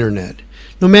horrible internet.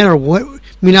 No matter what,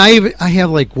 I have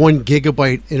like 1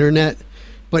 gigabyte internet,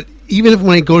 but even if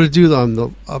when I go to do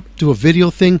a video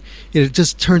thing, it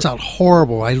just turns out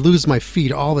horrible. I lose my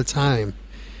feed all the time.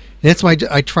 And that's why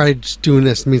I tried doing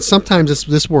this. Sometimes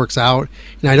this works out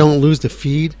and I don't lose the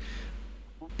feed,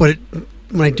 but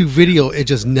when I do video, it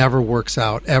just never works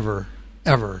out ever.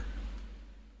 Jeez.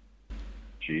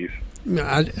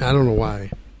 I don't know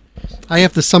why. I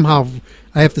have to somehow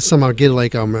get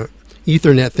like a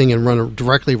Ethernet thing and run it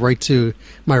directly right to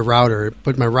my router,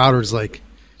 but my router's like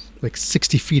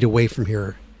 60 feet away from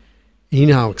here. And you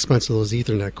know how expensive those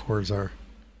Ethernet cords are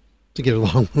to get a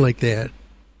long one like that.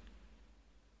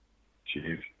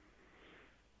 Jeez.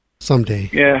 Someday.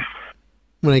 Yeah.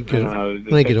 When I get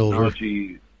older.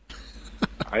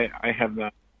 I have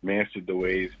not mastered the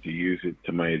ways to use it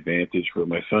to my advantage, but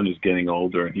my son is getting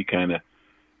older, and he kind of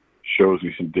shows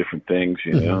me some different things,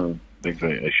 you know, things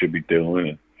I should be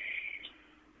doing.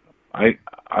 And I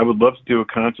would love to do a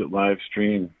concert live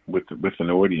stream with an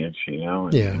audience, you know,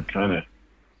 and kind of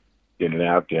get it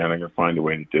out there, and I'm going to find a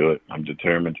way to do it. I'm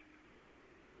determined.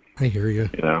 I hear you.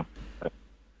 You know,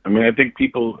 I mean, I think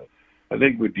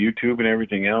with YouTube and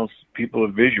everything else, people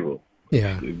are visual.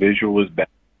 Yeah. Visual is back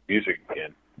to music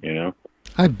again, you know?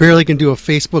 I barely can do a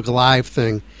Facebook Live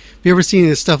thing. Have you ever seen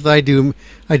the stuff that I do?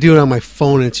 I do it on my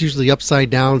phone, and it's usually upside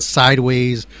down,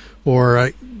 sideways,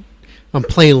 or I'm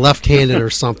playing left-handed or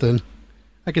something.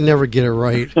 I can never get it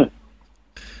right.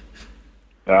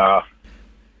 Yeah,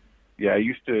 I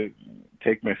used to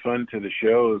take my son to the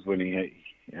shows when he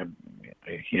had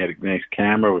a nice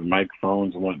camera with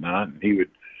microphones and whatnot, and he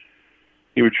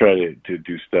would try to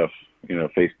do stuff, you know,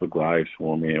 Facebook Lives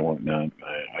for me and whatnot.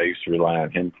 I used to rely on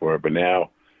him for it, but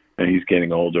now, and he's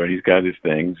getting older, and he's got his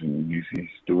things, and he's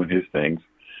doing his things.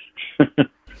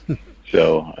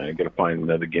 So I got to find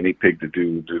another guinea pig to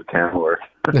do the camera work.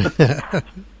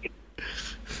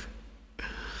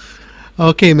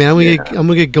 Okay, man, I'm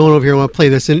gonna get going over here. I want to play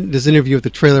this interview with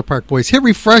the Trailer Park Boys. Hit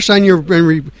refresh on your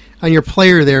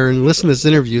player there and listen to this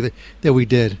interview that we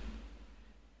did.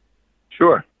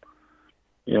 Sure.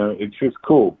 You know, it's just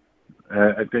cool.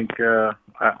 I think I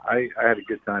had a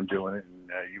good time doing it, and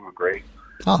you were great.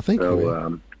 Oh, thank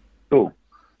you. Cool.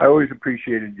 I always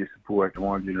appreciated your support. I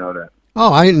wanted you to know that.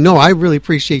 Oh, I know. I really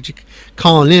appreciate you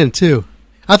calling in too.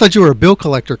 I thought you were a bill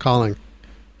collector calling.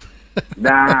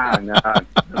 Nah, no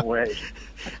way.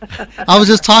 I was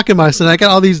just talking about it. So I got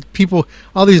all these people,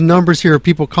 all these numbers here,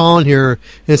 people calling here,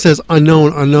 and it says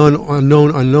unknown, and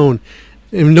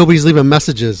nobody's leaving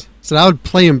messages. So I would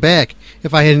play them back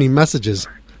if I had any messages.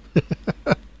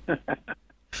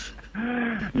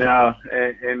 No,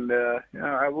 and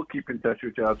I will keep in touch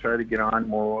with you. I'll try to get on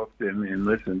more often and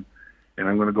listen. And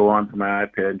I'm going to go on to my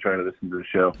iPad and try to listen to the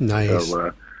show. Nice.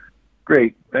 So,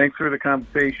 great. Thanks for the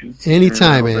conversation.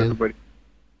 Anytime, man. Everybody...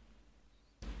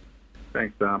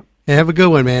 Thanks, Tom. Yeah, have a good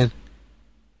one, man.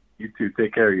 You too.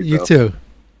 Take care of yourself. You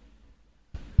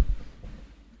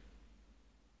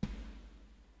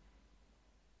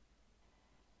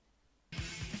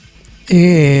too.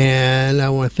 And I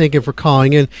want to thank him for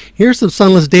calling in. Here's some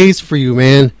Sunless Daze for you,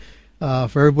 man.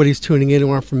 For everybody who's tuning in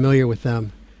who aren't familiar with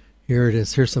them. Here it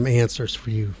is. Here's some answers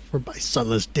for you by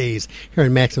Sunless Daze here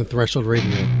on Maximum Threshold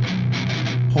Radio.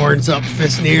 Horns up,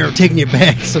 fist in the air, taking you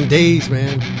back some days,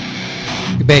 man.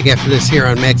 Be back after this here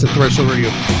on Maximum Threshold Radio.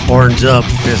 Horns up,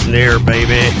 fist in the air,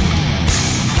 baby.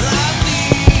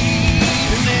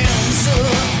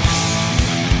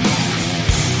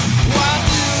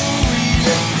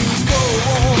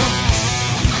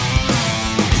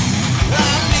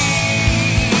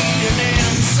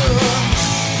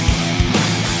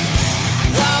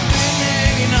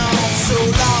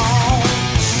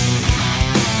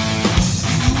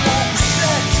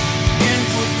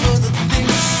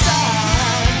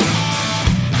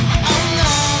 I'm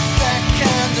not that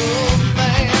kind of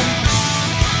man.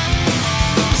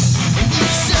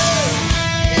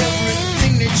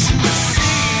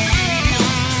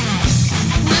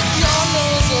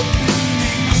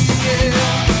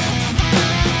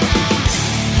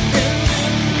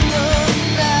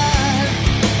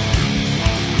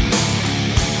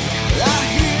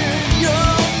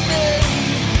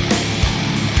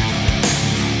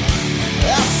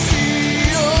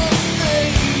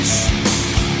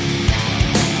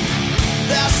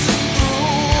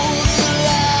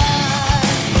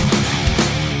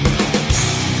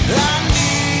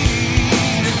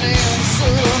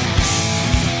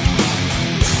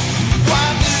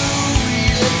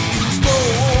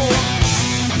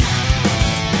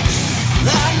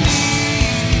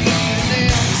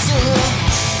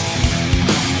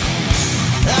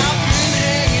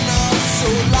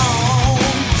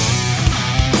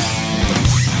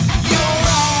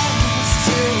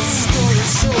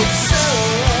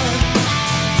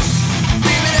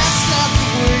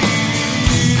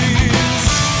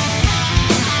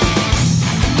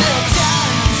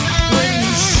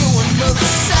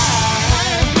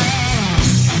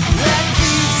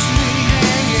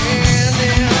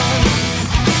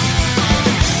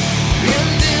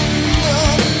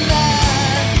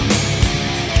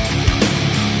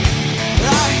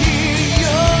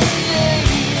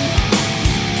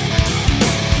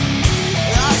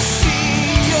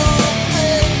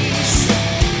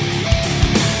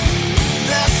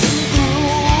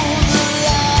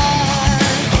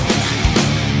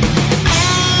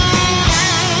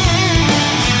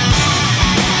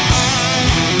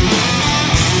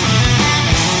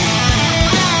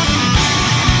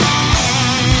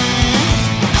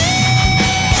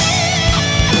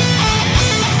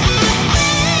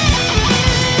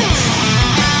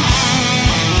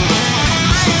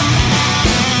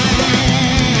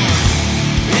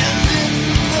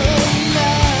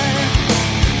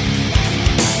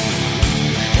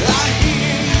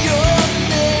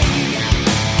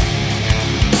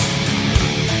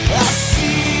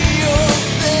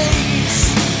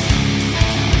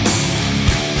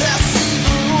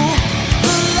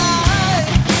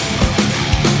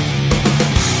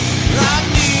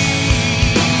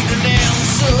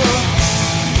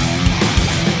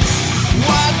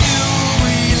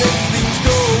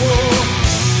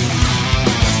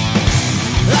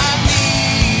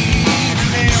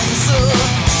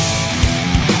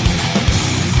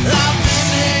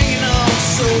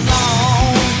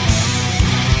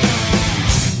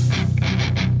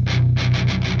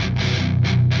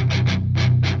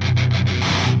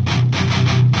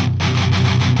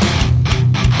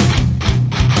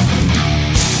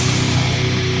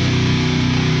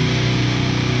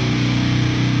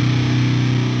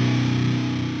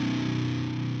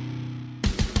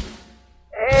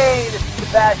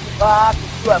 rock.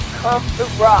 You have come to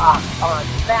rock on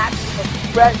Maximum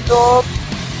Threshold.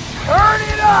 Turn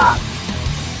it up!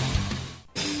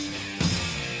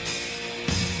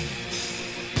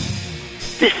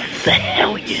 This is the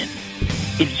Hellion,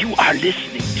 and you are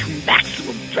listening to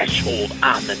Maximum Threshold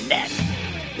on the net,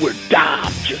 where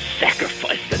Dom just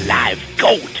sacrificed a live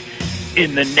goat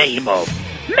in the name of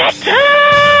metal!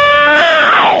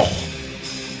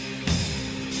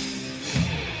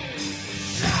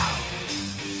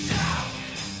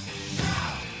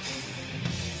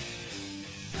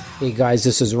 Hey guys,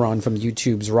 this is Ron from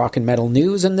YouTube's Rock and Metal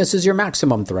News, and this is your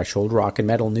Maximum Threshold Rock and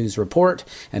Metal News Report.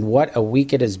 And what a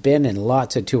week it has been, and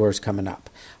lots of tours coming up.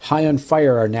 High on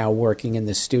Fire are now working in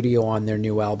the studio on their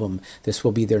new album. This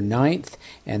will be their 9th,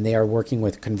 and they are working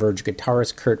with Converge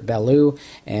guitarist Kurt Ballou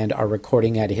and are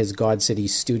recording at his God City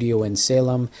studio in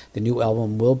Salem. The new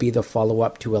album will be the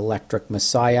follow-up to Electric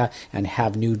Messiah and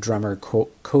have new drummer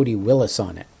Cody Willis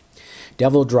on it.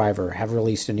 Devil Driver have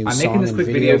released a new song and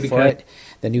video for it.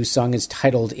 The new song is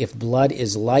titled If Blood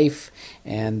Is Life,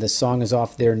 and the song is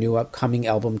off their new upcoming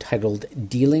album titled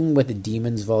Dealing with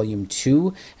Demons Volume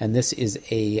 2, and this is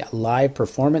a live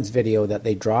performance video that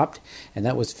they dropped, and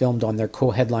that was filmed on their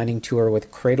co-headlining tour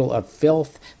with Cradle of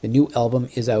Filth. The new album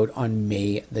is out on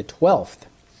May the 12th.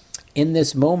 In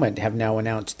This Moment have now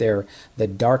announced the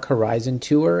Dark Horizon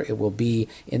tour. It will be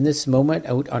In This Moment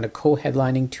out on a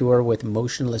co-headlining tour with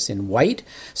Motionless in White.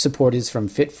 Support is from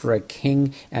Fit for a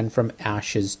King and From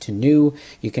Ashes to New.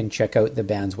 You can check out the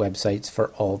band's websites for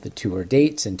all the tour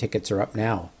dates, and tickets are up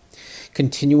now.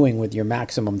 Continuing with your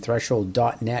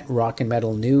MaximumThreshold.net rock and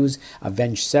metal news,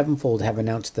 Avenged Sevenfold have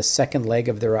announced the second leg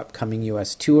of their upcoming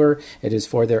U.S. tour. It is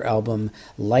for their album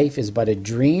Life is But a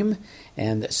Dream,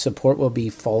 and support will be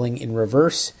Falling in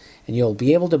Reverse. And you'll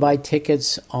be able to buy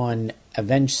tickets on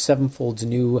Avenged Sevenfold's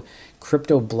new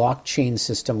crypto blockchain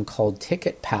system called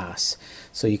Ticket Pass.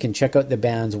 So you can check out the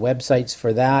band's websites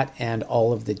for that and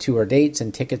all of the tour dates,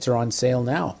 and tickets are on sale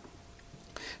now.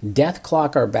 Death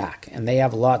Clock are back, and they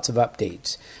have lots of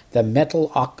updates. The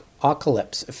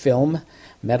Metalocalypse film,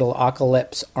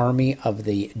 Metalocalypse Army of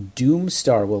the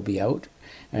Doomstar, will be out,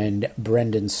 and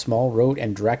Brendan Small wrote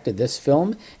and directed this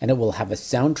film, and it will have a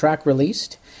soundtrack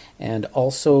released. And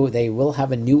also they will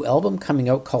have a new album coming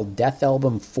out called Death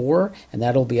Album 4, and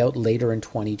that'll be out later in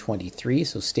 2023,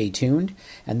 so stay tuned.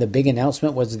 And the big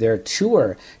announcement was their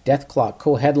tour, Death Clock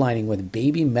co-headlining with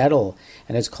Baby Metal,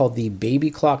 and it's called the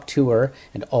Baby Clock Tour,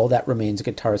 and All That Remains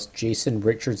guitarist Jason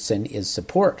Richardson is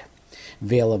support.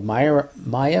 Veil of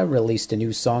Maya released a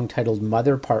new song titled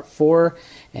Mother Part 4,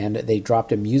 and they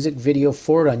dropped a music video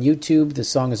for it on YouTube. The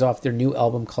song is off their new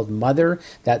album called Mother.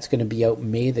 That's going to be out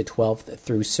May the 12th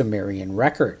through Sumerian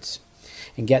Records.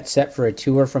 And get set for a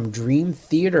tour from Dream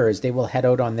Theater as they will head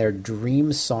out on their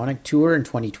Dream Sonic Tour in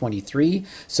 2023.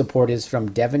 Support is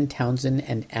from Devin Townsend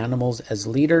and Animals as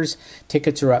leaders.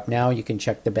 Tickets are up now. You can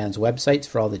check the band's websites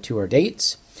for all the tour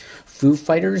dates. Foo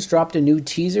Fighters dropped a new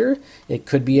teaser. It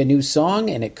could be a new song,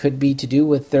 and it could be to do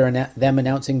with them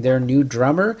announcing their new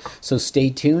drummer. So stay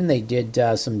tuned. They did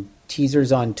some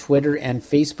teasers on Twitter and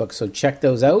Facebook, so check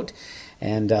those out.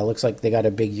 And looks like they got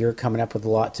a big year coming up with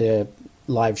lots of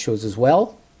live shows as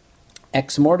well.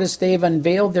 Ex Mortis, they've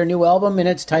unveiled their new album, and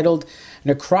it's titled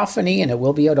Necrophony, and it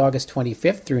will be out August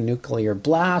 25th through Nuclear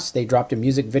Blast. They dropped a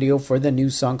music video for the new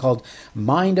song called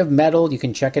Mind of Metal. You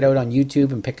can check it out on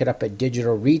YouTube and pick it up at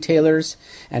digital retailers.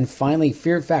 And finally,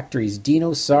 Fear Factory's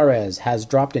Dino Sarez has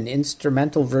dropped an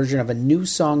instrumental version of a new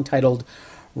song titled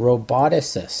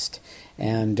Roboticist.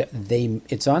 And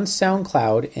it's on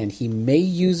SoundCloud, and he may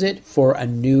use it for a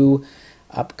new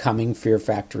upcoming Fear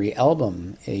Factory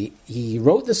album. He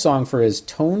wrote the song for his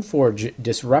ToneForge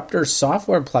Disruptor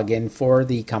software plugin for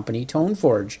the company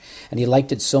ToneForge, and he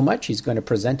liked it so much he's going to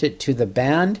present it to the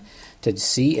band to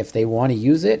see if they want to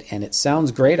use it, and it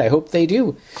sounds great. I hope they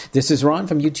do. This is Ron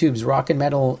from YouTube's Rock and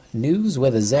Metal News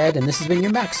with a Z, and this has been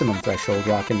your Maximum Threshold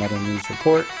Rock and Metal News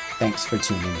Report. Thanks for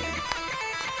tuning in.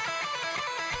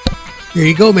 There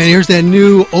you go, man. Here's that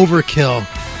new Overkill.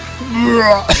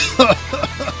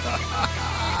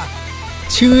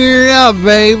 Tune it up,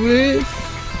 baby.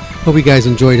 Hope you guys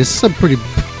enjoyed this.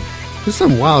 This is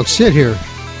some wild shit here.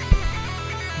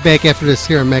 Back after this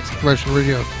here on Max Commercial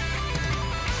Radio.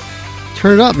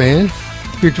 Turn it up, man.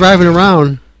 If you're driving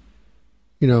around,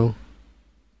 you know.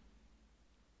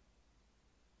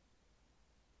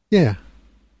 Yeah.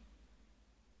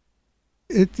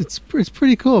 It's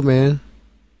pretty cool, man.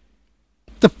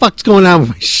 What the fuck's going on with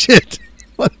my shit?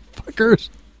 Motherfuckers.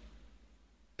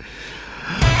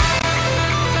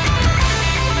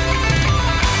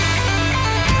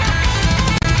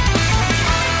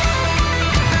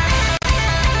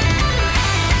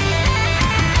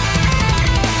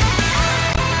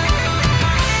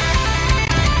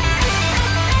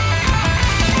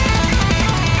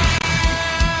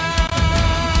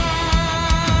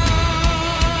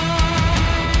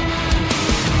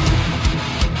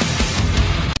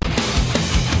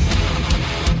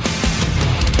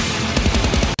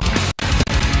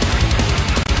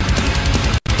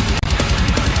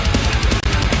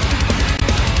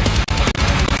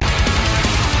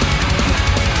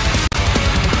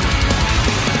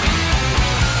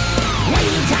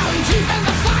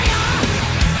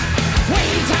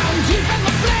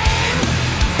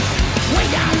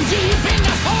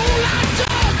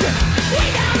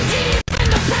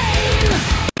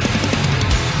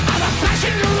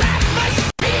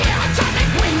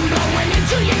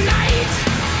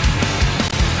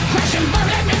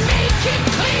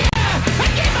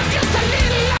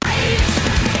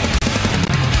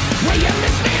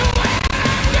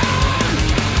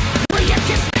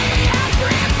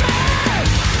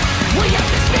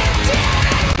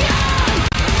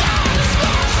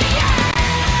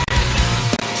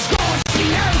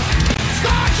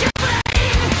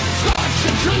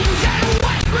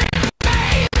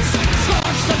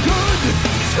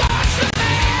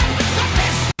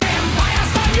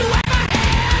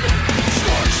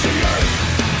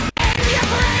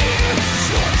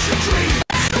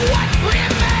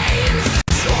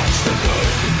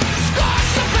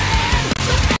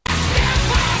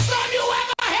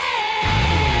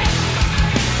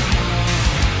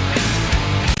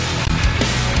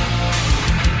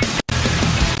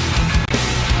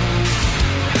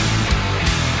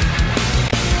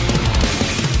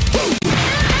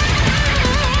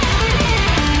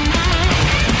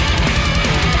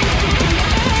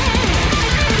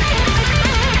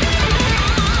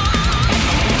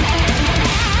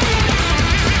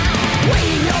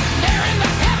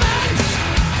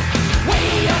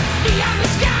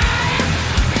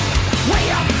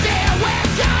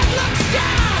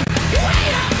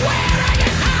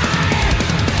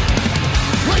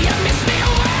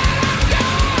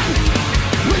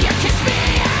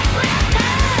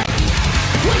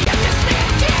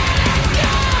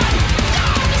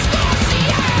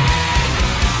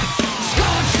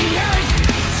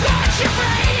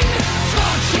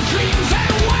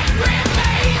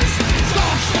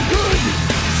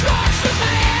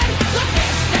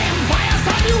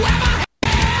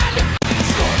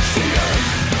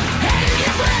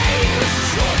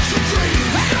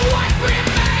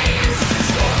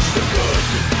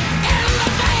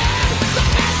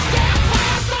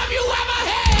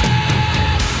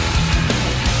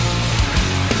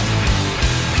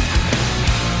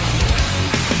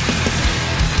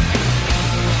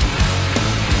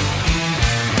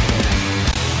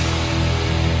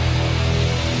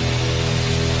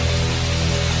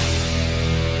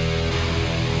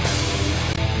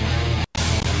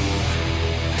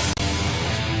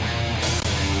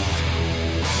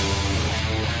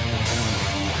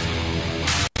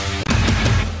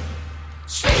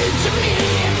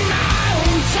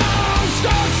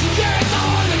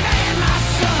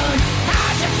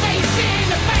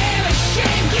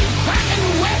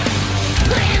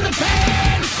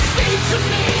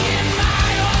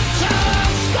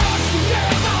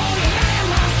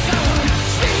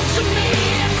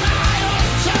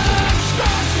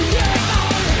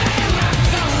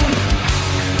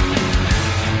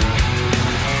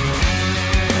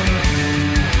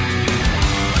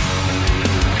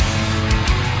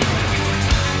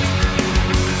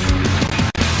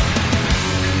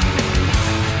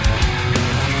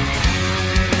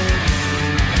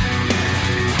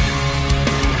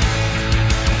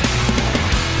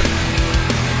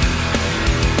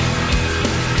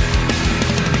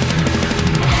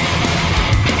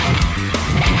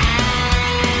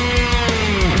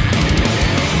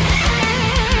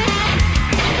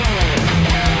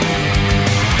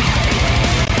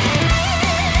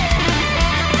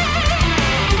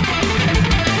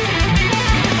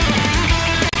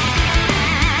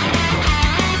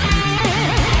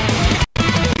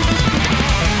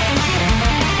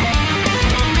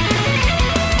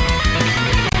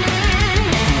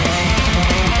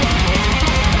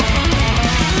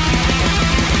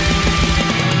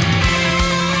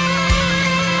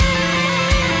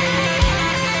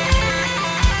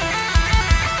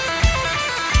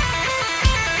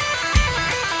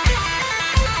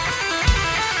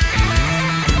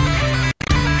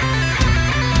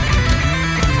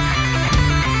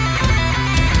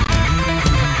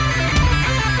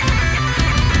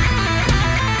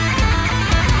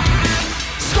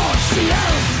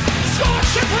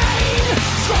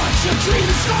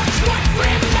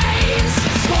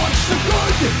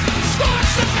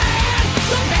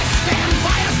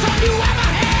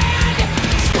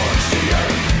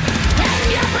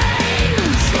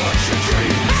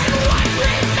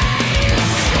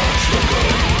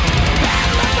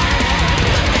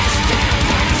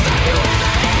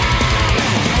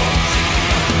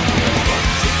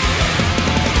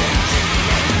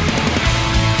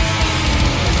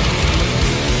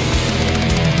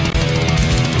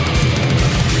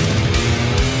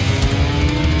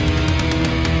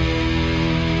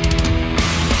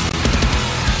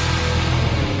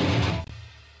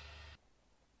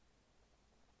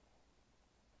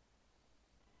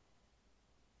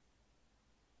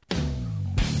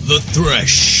 The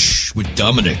Thresh with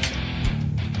Dominic.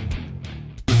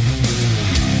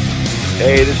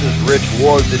 Hey, this is Rich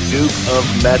Ward, the Duke of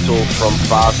Metal from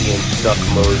Fozzy and Stuck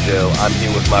Mojo. I'm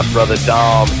here with my brother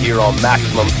Dom here on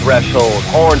Maximum Threshold.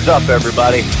 Horns up,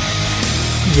 everybody.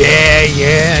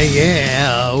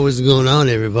 Yeah. What's going on,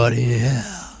 everybody? Yeah.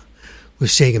 We're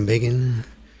shaking bacon.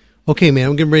 Okay, man,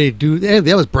 I'm getting ready to do...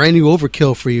 That was brand new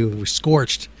Overkill for you. We're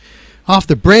Scorched. Off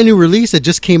the brand new release that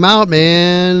just came out,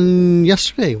 man,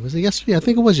 yesterday. Was it yesterday? I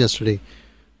think it was yesterday.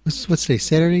 What's today,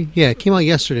 Saturday? Yeah, it came out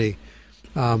yesterday.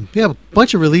 A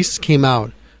bunch of releases came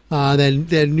out.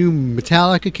 That new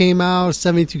Metallica came out,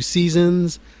 72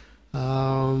 Seasons.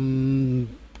 A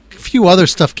few other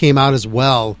stuff came out as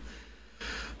well.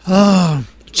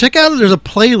 Check out, there's a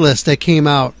playlist that came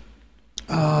out.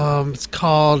 It's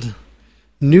called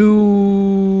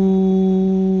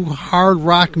New Hard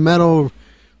Rock Metal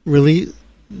Release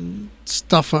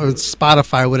Stuff on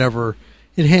Spotify, whatever.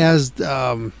 It has this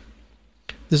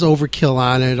Overkill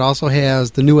on it. It also has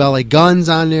the new LA Guns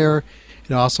on there.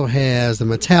 It also has the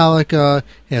Metallica.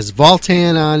 It has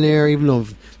Voltan on there, even though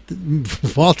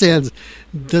Voltan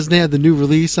doesn't have the new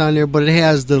release on there, but it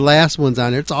has the last ones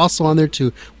on there. It's also on there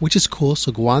too, which is cool.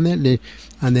 So go on that,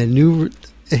 on that new.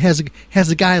 It has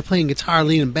a guy playing guitar,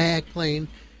 leaning back, playing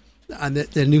on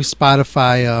the new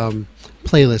Spotify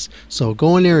playlist. So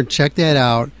go in there and check that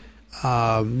out.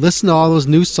 Listen to all those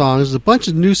new songs. There's a bunch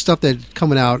of new stuff that's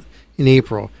coming out in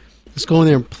April. Just go in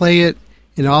there and play it,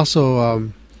 and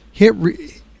also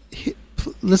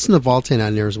listen to Voltan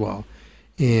on there as well.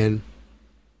 And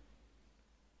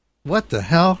what the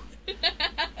hell?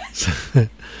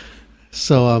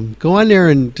 So go on there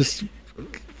and just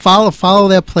follow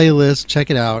that playlist, check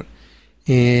it out.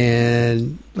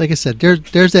 And like I said,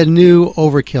 there's that new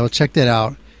Overkill. Check that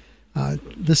out.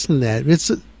 Listen to that.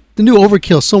 It's the new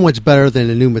Overkill is so much better than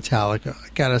the new Metallica. I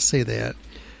gotta say that.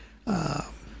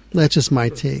 That's just my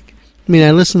take. I mean,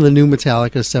 I listened to the new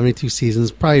Metallica 72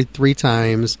 Seasons probably 3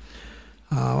 times.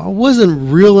 I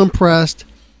wasn't real impressed.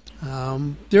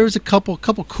 There was a couple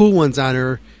cool ones on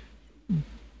there,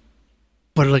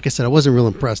 but like I said, I wasn't real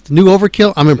impressed. The new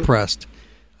Overkill, I'm impressed.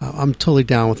 I'm totally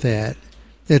down with that.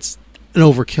 It's an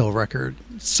Overkill record.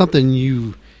 It's something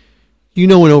you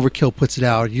know when Overkill puts it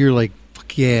out, you're like,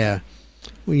 fuck yeah.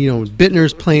 When,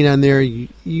 Bittner's playing on there, you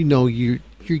know you're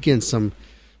getting some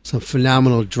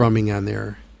phenomenal drumming on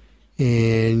there,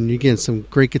 and you're getting some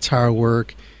great guitar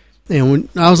work. And when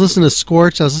I was listening to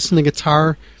Scorch, I was listening to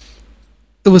guitar.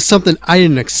 It was something I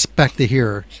didn't expect to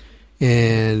hear,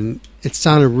 and it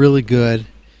sounded really good,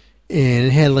 and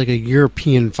it had like a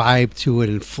European vibe to it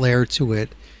and flair to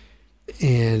it.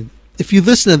 And if you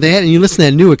listen to that, and you listen to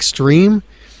that new Extreme,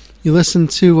 you listen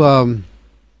to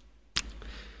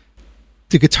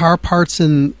the guitar parts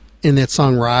in that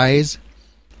song Rise,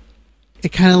 it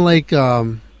kind of like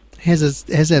has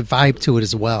that vibe to it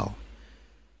as well.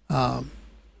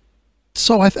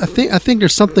 So I think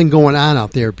there's something going on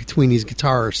out there between these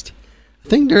guitarists. I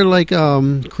think they're like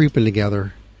creeping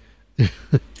together.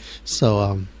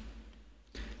 So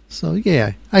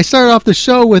yeah, I started off the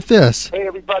show with this. Hey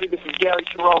everybody, this is Gary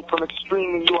Jerome from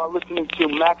Extreme, and you are listening to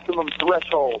Maximum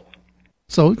Threshold.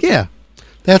 So yeah,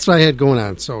 that's what I had going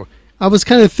on. So I was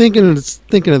kind of thinking of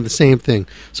the same thing.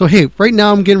 So hey, right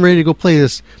now I'm getting ready to go play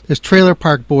this Trailer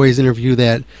Park Boys interview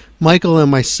that Michael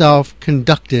and myself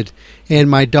conducted, and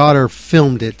my daughter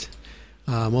filmed it,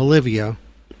 Olivia.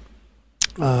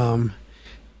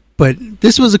 But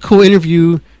this was a cool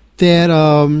interview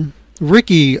that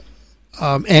Ricky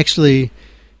actually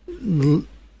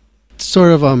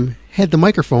sort of had the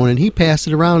microphone, and he passed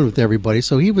it around with everybody,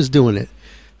 so he was doing it.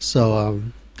 So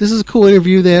this is a cool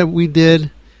interview that we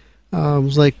did. It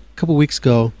was like a couple weeks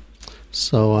ago.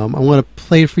 So I want to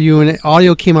play it for you, and the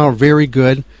audio came out very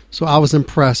good, so I was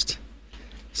impressed.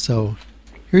 So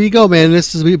here you go, man.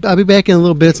 I'll be back in a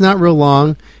little bit. It's not real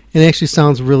long, and it actually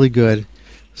sounds really good.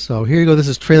 So here you go. This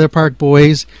is Trailer Park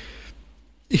Boys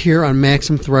here on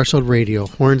Maximum Threshold Radio.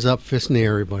 Horns up, fist in the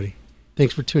air, everybody.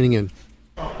 Thanks for tuning in.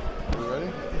 You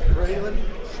ready? Ready?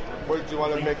 What, do you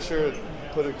want to make sure to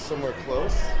put it somewhere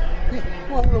close?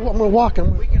 Yeah. Well, I'm going to walk.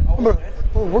 I'm going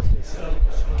to work this.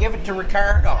 Give it to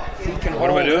Ricardo. What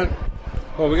am I doing?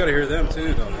 Well, we got to hear them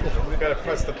too, don't we? We got to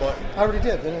press the button. I already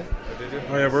did, didn't I? Did you?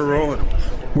 Oh yeah, we're rolling.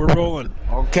 We're rolling.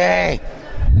 Okay.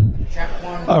 Check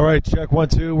 1. All right, check 1,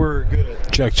 2. We're good.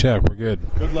 Check. We're good.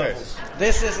 Good levels.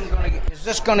 This isn't going to get... Is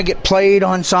this going to get played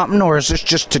on something, or is this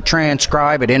just to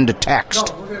transcribe it into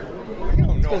text? No, we're good. We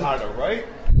don't know how to write.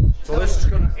 So this is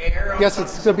going to air? Yes,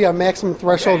 it's going to be on Maximum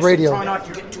Threshold Radio. Try not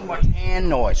to get too much hand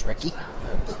noise, Ricky.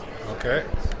 Okay.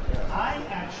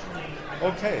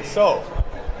 Okay, so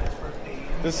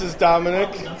This is Dominic.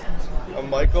 I'm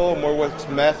Michael, and we're with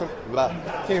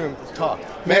can't even talk.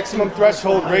 Maximum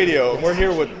Threshold Radio, and we're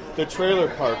here with the Trailer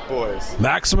Park Boys.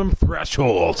 Maximum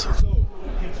Threshold.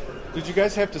 Did you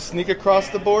guys have to sneak across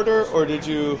the border, or did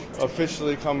you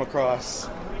officially come across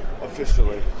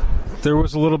officially? There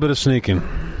was a little bit of sneaking.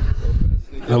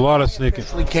 A lot of sneaking.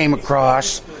 We came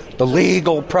across the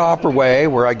legal, proper way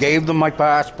where I gave them my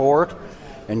passport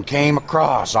and came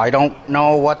across. I don't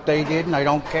know what they did, and I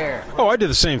don't care. Oh, I did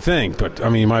the same thing, but I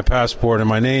mean, my passport and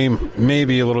my name may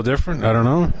be a little different. I don't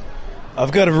know.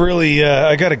 I've got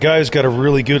I got a guy who's got a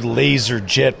really good laser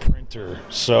jet printer,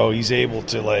 so he's able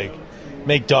to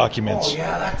make documents. Oh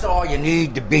yeah, that's all you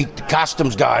need to beat the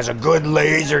customs guys, a good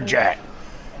laser jet.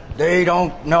 They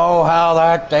don't know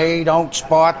they don't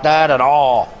spot that at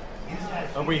all.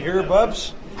 Are we here,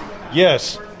 Bubs?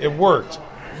 Yes, it worked.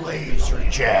 Laser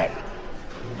jet.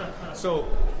 So,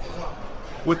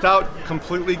 without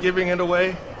completely giving it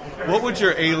away, what would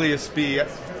your alias be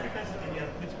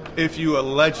if you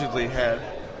allegedly had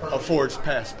a forged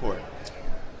passport?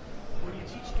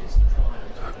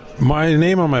 My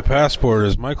name on my passport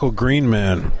is Michael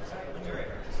Greenman.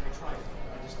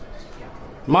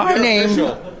 My name...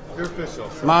 You're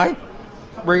official. My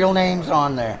real name's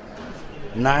on there.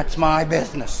 And that's my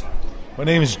business. My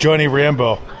name is Johnny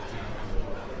Rambo.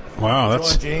 Wow,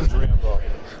 that's... John James Rambo.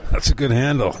 That's a good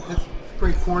handle. It's a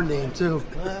great porn name, too.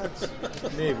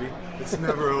 Maybe. It's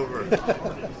never over.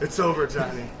 It's over,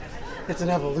 Johnny. It's an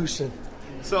evolution.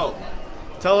 So,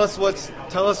 tell us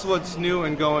what's new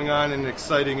and going on and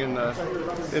exciting in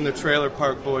the Trailer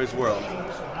Park Boys world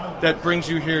that brings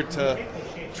you here to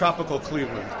tropical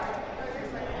Cleveland.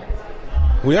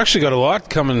 We actually got a lot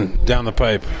coming down the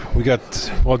pipe. We got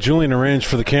Julian arranged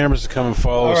for the cameras to come and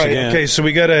follow us again. Okay, so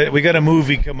we got a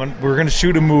movie coming. We're going to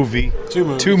shoot a movie.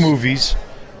 Two movies.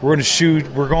 We're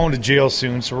going to jail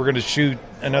soon, so we're going to shoot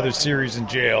another series in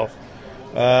jail.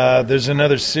 There's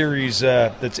another series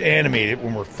that's animated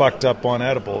when we're fucked up on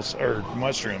edibles or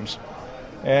mushrooms.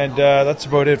 And that's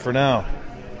about it for now.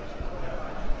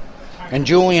 And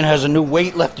Julian has a new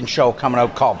weightlifting show coming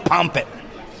out called Pump It.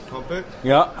 Pump It?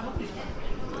 Yeah.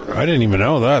 I didn't even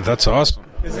know that. That's awesome.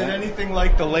 Is it anything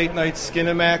like the late night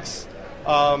Skinamax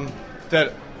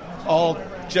that all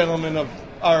gentlemen of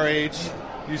our age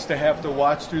used to have to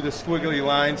watch through the squiggly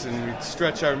lines and we'd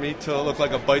stretch our meat till it looked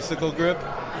like a bicycle grip?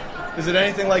 Is it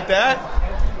anything like that?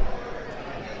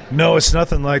 No, it's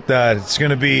nothing like that. It's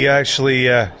going to be actually,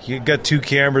 you got two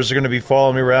cameras. They're going to be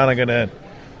following me around. I'm going to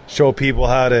show people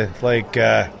how to,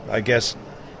 I guess,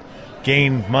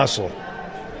 gain muscle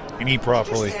and eat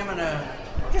properly.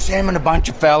 Just him and a bunch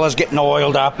of fellas getting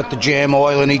oiled up at the gym,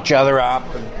 oiling each other up.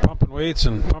 And pumping weights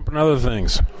and pumping other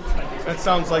things. That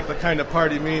sounds like the kind of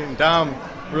party me and Dom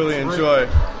really enjoy.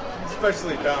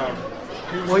 Especially Dom.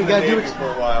 He was in the Navy for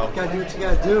a while. You gotta do what you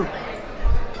gotta do.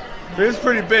 But it's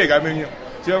pretty big. I mean,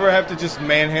 do you ever have to just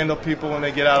manhandle people when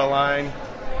they get out of line?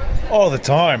 All the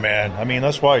time, man. I mean,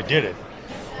 that's why I did it.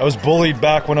 I was bullied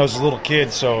back when I was a little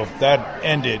kid, so that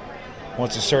ended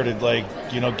once it started,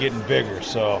 getting bigger,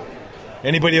 so...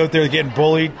 Anybody out there getting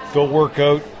bullied, go work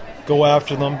out, go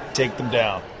after them, take them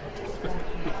down.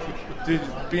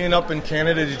 Being up in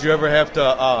Canada, did you ever have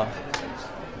to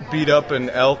beat up an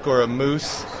elk or a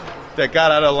moose that got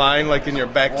out of line, in your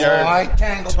backyard? Oh, I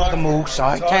tangled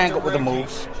with a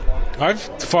moose. I've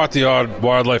fought the odd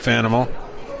wildlife animal.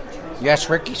 Yes,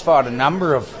 Ricky's fought a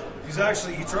number of... He tried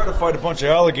to fight a bunch of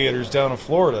alligators down in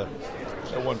Florida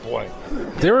at one point.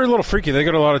 They were a little freaky. They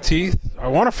got a lot of teeth. I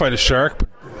want to fight a shark, but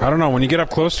I don't know. When you get up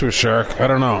close to a shark, I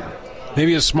don't know.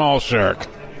 Maybe a small shark.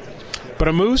 But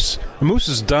a moose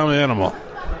is a dumb animal.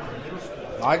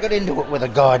 I got into it with a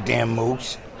goddamn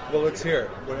moose. Well, let's hear it.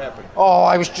 What happened? Oh,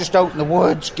 I was just out in the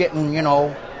woods getting,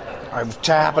 I was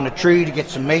tapping a tree to get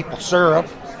some maple syrup,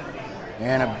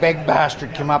 and a big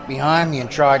bastard came up behind me and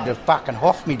tried to fucking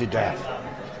hoof me to death.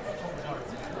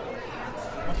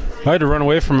 I had to run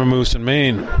away from a moose in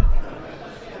Maine.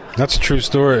 That's a true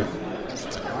story.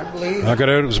 I got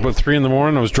out, it was about 3 in the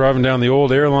morning. I was driving down the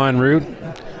old airline route.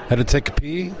 Had to take a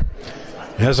pee.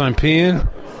 As I'm peeing,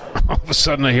 all of a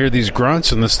sudden I hear these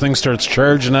grunts and this thing starts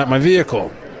charging at my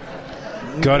vehicle.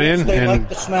 Got in They and like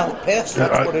the smell of piss,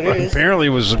 that's what it is. Apparently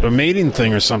it was a mating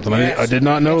thing or something. Yes, I did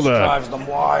not know piss that. Drives them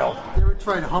wild. They were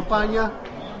trying to hump on you?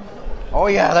 Oh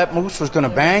yeah, that moose was going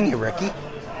to bang you, Ricky.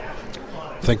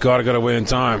 Thank God I got away in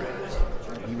time.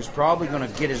 He was probably going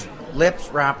to get his lips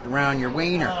wrapped around your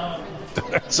wiener.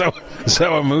 So, is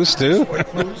that what moose do?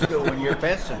 That's what moose do when you're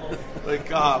pissing.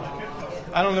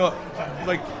 I don't know,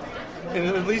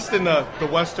 at least in the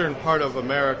western part of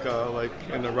America,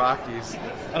 in the Rockies,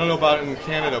 I don't know about it in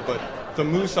Canada, but the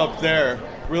moose up there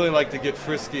really like to get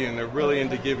frisky, and they're really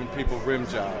into giving people rim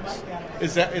jobs.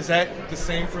 Is that the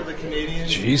same for the Canadians?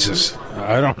 Jesus,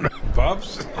 I don't know,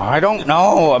 Bubs. I don't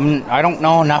know. I don't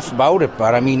know enough about it,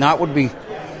 but I mean that'd be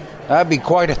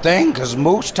quite a thing because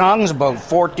moose tongue's about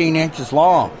 14 inches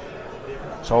long,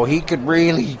 so he could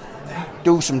really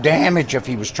do some damage if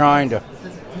he was trying to.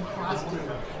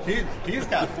 He's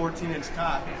got a 14-inch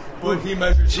cock, but he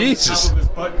measures from the top of his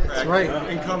butt crack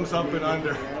and comes up and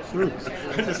under.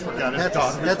 I just forgot his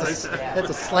daughter. That's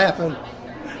a slapping.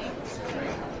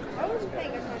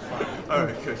 All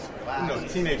right,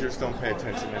 because teenagers don't pay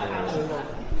attention anyway.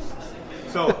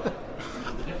 So,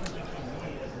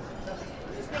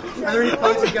 are there any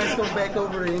plans you guys go back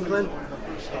over to England?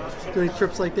 Do any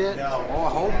trips like that? Oh, I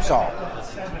hope so.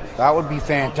 That would be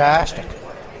fantastic.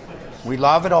 We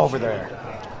love it over there.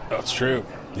 That's true.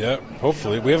 Yeah,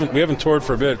 hopefully we haven't toured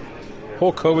for a bit.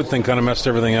 Whole COVID thing kind of messed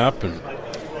everything up, and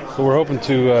so we're hoping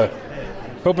to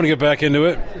get back into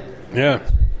it. Yeah.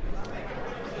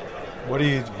 What do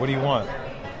you want?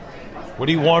 What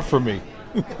do you want from me?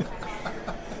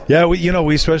 Yeah,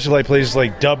 we especially like places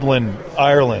like Dublin,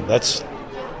 Ireland.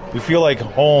 We feel like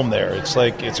home there. It's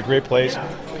a great place.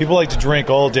 People like to drink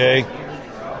all day,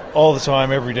 all the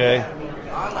time, every day.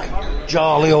 I like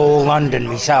jolly old London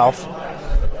myself.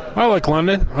 I like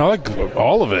London. I like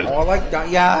all of it. Oh, I like that.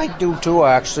 Yeah, I do too.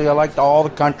 Actually, I liked all the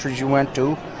countries you went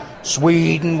to.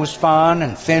 Sweden was fun,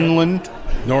 and Finland,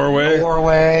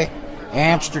 Norway,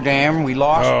 Amsterdam. We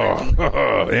lost.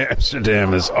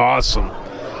 Amsterdam is awesome.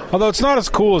 Although it's not as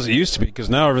cool as it used to be because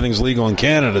now everything's legal in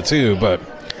Canada too. But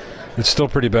it's still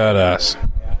pretty badass.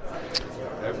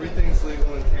 Everything's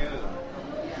legal in Canada.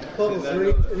 Well, is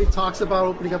there any talks about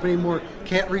opening up any more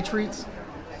cat retreats?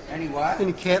 Any what?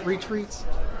 Any cat retreats?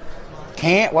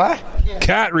 What?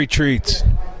 Cat retreats.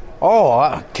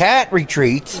 Oh, cat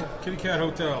retreats. Kitty cat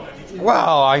hotel.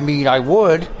 Well, I mean, I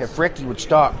would if Ricky would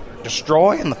stop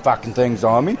destroying the fucking things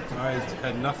on me. I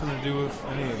had nothing to do with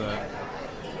any of that.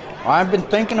 I've been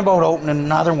thinking about opening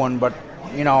another one, but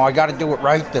I got to do it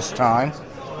right this time.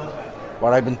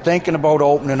 But I've been thinking about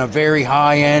opening a very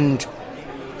high-end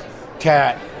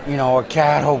cat, a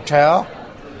cat hotel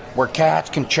where cats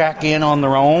can check in on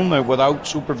their own without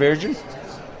supervision.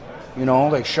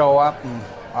 They show up and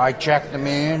I check them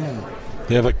in. And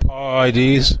they have like paw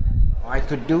IDs? I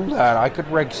could do that. I could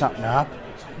rig something up.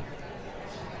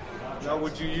 Now,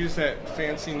 would you use that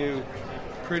fancy new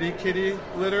pretty kitty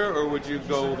litter, or would you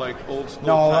go like old school?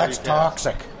 No, that's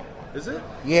toxic. Is it?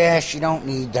 Yes, you don't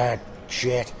need that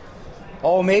shit.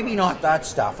 Oh, maybe not that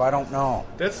stuff. I don't know.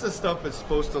 That's the stuff that's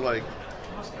supposed to like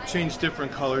change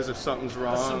different colors if something's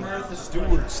wrong. That's some Martha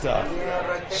Stewart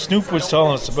stuff. Snoop was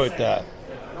telling us about that.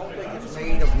 I don't think it's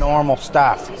made of normal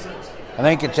stuff. I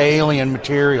think it's alien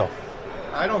material.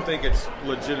 I don't think it's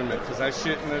legitimate because I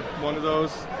shit in one of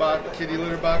those kitty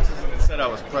litter boxes and it said I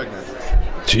was pregnant.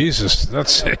 Jesus,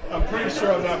 that's it. I'm pretty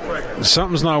sure I'm not pregnant.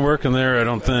 Something's not working there, I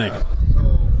don't think.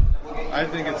 So I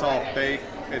think it's all fake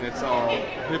and it's all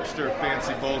hipster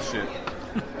fancy bullshit.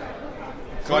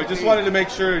 So I just wanted to make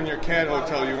sure in your cat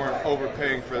hotel you weren't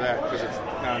overpaying for that because it's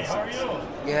nonsense.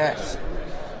 Yes.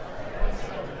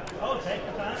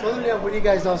 So other than that, what do you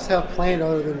guys else have planned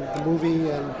other than the movie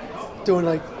and doing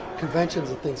like conventions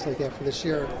and things like that for this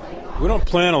year? We don't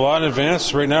plan a lot in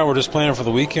advance. Right now we're just planning for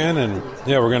the weekend, and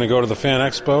yeah, we're going to go to the Fan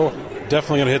Expo.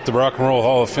 Definitely going to hit the Rock and Roll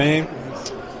Hall of Fame.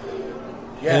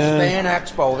 Yes, Fan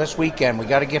Expo this weekend. We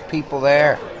got to get people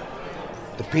there.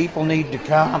 The people need to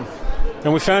come.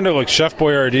 And we found out like Chef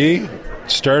Boyardee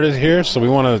started here, so we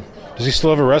want to. Does he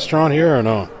still have a restaurant here or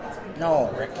no?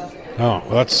 No, Ricky. Oh, well,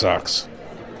 that sucks.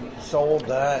 Sold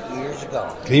that years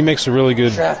ago. He makes a really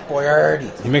good Chef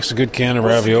Boyardee. He makes a good can of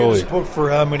ravioli. For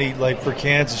how many, for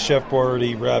cans of Chef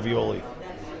Boyardee ravioli?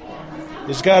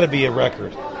 There's got to be a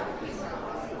record.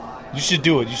 You should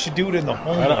do it. You should do it in the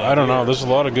home. I don't know. There's a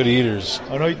lot of good eaters.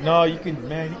 I know. No, you can.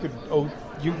 Man, you could. Oh,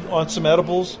 you on some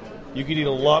edibles. You could eat a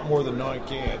lot more than 9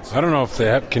 cans. I don't know if they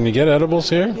have. Can you get edibles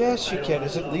here? Yes, you can.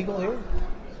 Is it legal here?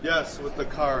 Yes, with the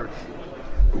card.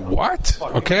 What?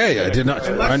 Okay, I did not.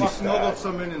 Unless you smuggled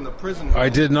some in the prison. I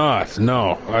did not.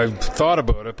 No, I thought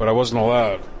about it, but I wasn't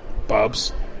allowed.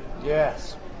 Bubs.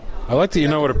 Yes. I like that you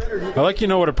know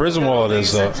what a prison wallet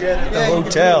is, though. The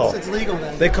hotel. It's legal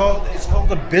then. It's called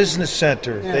the business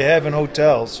center. Yeah. They have in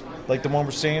hotels, like the one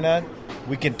we're staying at.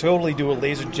 We can totally do a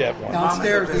laser jet one.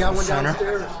 Downstairs, we got one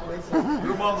downstairs.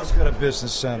 Your mama's got a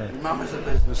business center. Your mama's a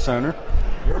business center.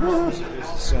 Your mama's a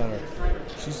business center.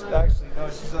 She's actually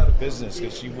she's out of business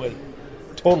because she went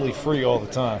totally free all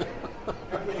the time.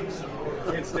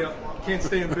 Can't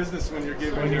stay in business when you're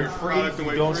giving your product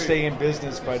away. You don't stay in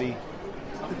business, buddy.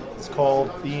 It's called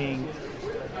being.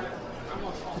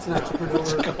 It's an entrepreneur.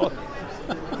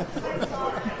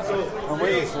 So, I'm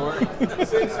waiting for it.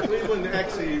 Since Cleveland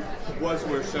actually was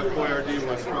where Chef Boyardee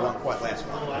was from, quite last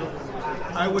month,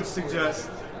 I would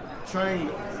suggest trying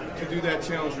to do that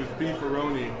challenge with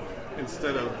beefaroni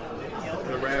instead of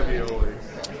the ravioli.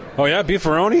 Oh yeah,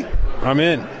 beefaroni? I'm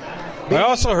in. I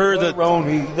also heard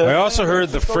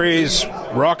the phrase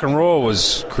 "rock and roll"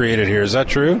 was created here. Is that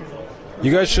true?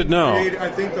 You guys should know.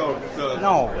 I think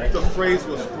the phrase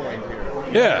was coined here.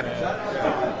 Yeah,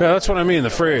 that's what I mean. The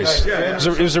phrase.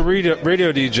 It was a radio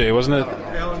DJ, wasn't it?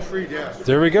 Alan Freed, yeah.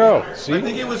 There we go. See? I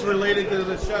think he was related to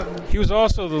the chef. He was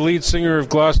also the lead singer of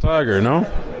Glass Tiger, no?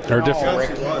 Or different?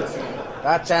 Yes, he was.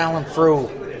 That's Alan Frew.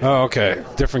 Oh, okay.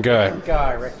 Different guy. Different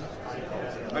guy, Rick.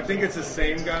 I think it's the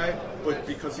same guy, but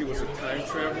because he was a time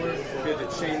traveler, he had to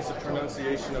change the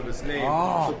pronunciation of his name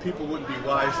so people wouldn't be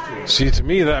wise to him. See, to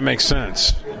me, that makes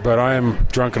sense. But I am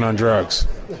drunken on drugs.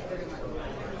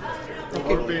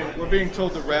 We're being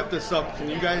told to wrap this up. Can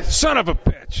you guys... Son of a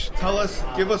bitch!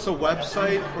 Give us a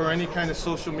website or any kind of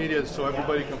social media so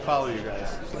everybody can follow you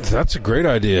guys. That's a great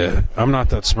idea. I'm not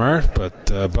that smart, but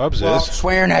Bubs is.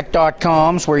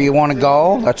 Swearnet.com's where you want to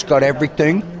go. That's got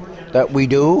everything that we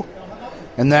do.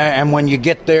 And when you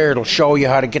get there, it'll show you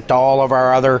how to get to all of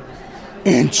our other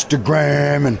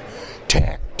Instagram and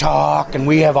TikTok. And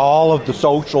we have all of the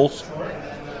socials.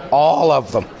 All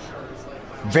of them.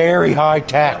 Very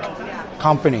high-tech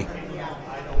company.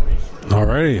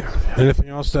 Alrighty. Anything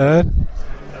else to add?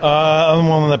 I'm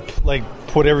one that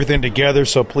put everything together,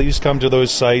 so please come to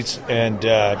those sites and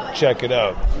check it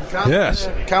out.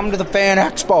 Come to the Fan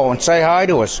Expo and say hi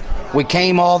to us. We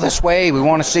came all this way. We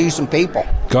want to see some people.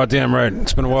 Goddamn right.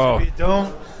 It's been a while. If you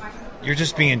don't, you're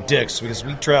just being dicks because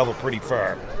we travel pretty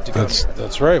far.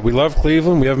 That's right. We love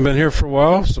Cleveland. We haven't been here for a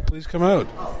while, so please come out.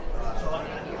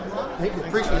 Thank you.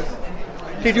 Appreciate it.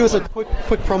 Can you do us a quick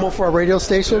promo for our radio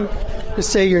station?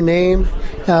 Just say your name,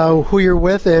 who you're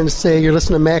with, and say you're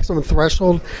listening to Maximum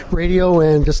Threshold Radio,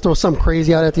 and just throw something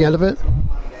crazy out at the end of it.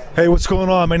 Hey, what's going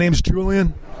on? My name's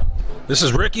Julian. This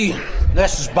is Ricky.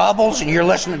 This is Bubbles, and you're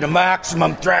listening to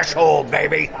Maximum Threshold,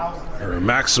 baby. Or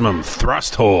Maximum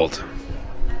Thrust Hold.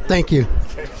 Thank you.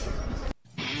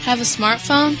 Have a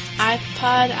smartphone,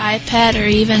 iPod, iPad, or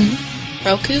even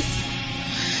Roku?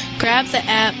 Grab the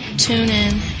app, tune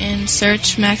in, and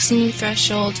search Maximum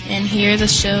Threshold and hear the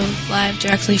show live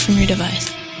directly from your device.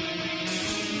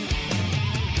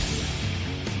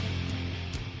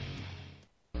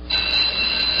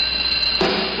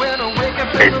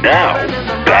 And now,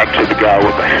 back to the guy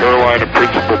with the hairline of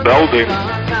Principal Belding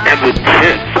and the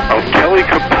tits of Kelly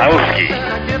Kapowski,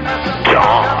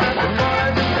 Don.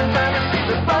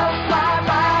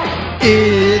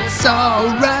 It's all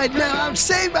right now. I'm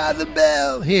Saved by the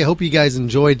Bell. Hey, I hope you guys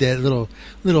enjoyed that little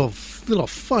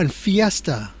fun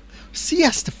siesta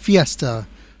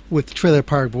with Trailer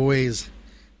Park Boys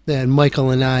that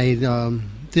Michael and I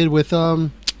did with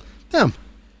them.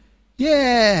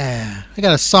 Yeah, I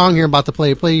got a song here I'm about to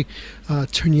play.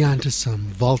 Turn you on to some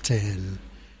Vulcan.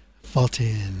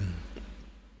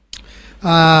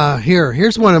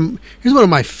 Here's one of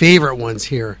my favorite ones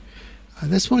here.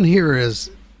 This one here is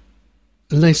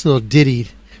a nice little ditty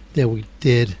that we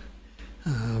did.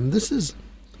 This is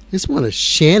one of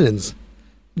Shannon's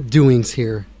doings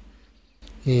here,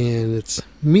 and it's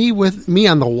me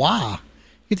on the wah.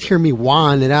 You get to hear me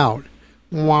wahing it out.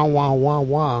 Wah wah wah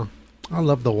wah. I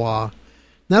love the wah.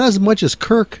 Not as much as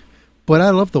Kirk, but I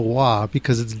love the wah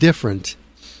because it's different.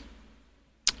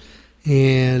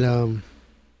 And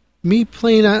me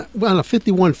playing on a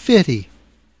 5150.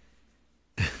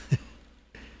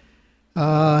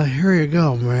 Here you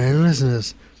go, man. Listen to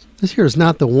this. This here is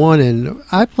not the one, and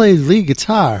I play lead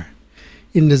guitar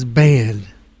in this band.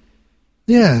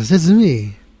 Yes, it's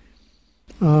me.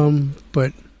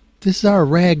 But this is our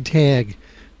ragtag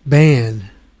band,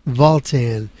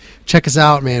 Vulcan. Check us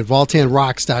out, man.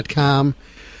 VulcanRocks.com.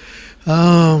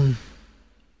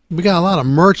 We got a lot of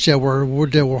merch that we're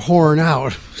whoring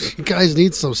out. You guys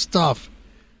need some stuff.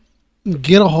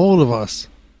 Get a hold of us.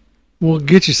 We'll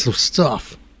get you some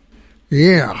stuff.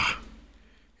 Yeah.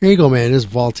 Here you go, man. This is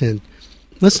Vulcan.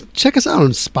 Let's check us out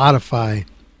on Spotify.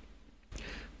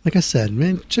 Like I said,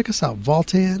 man, check us out.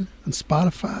 Vulcan on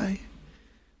Spotify.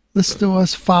 Listen to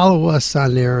us, follow us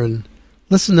on there, and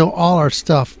listen to all our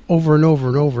stuff over and over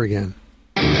and over again.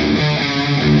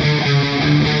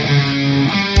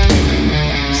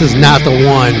 This is not the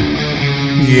one.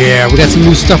 Yeah, we got some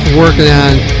new stuff we're working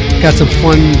on. Got some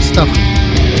fun stuff.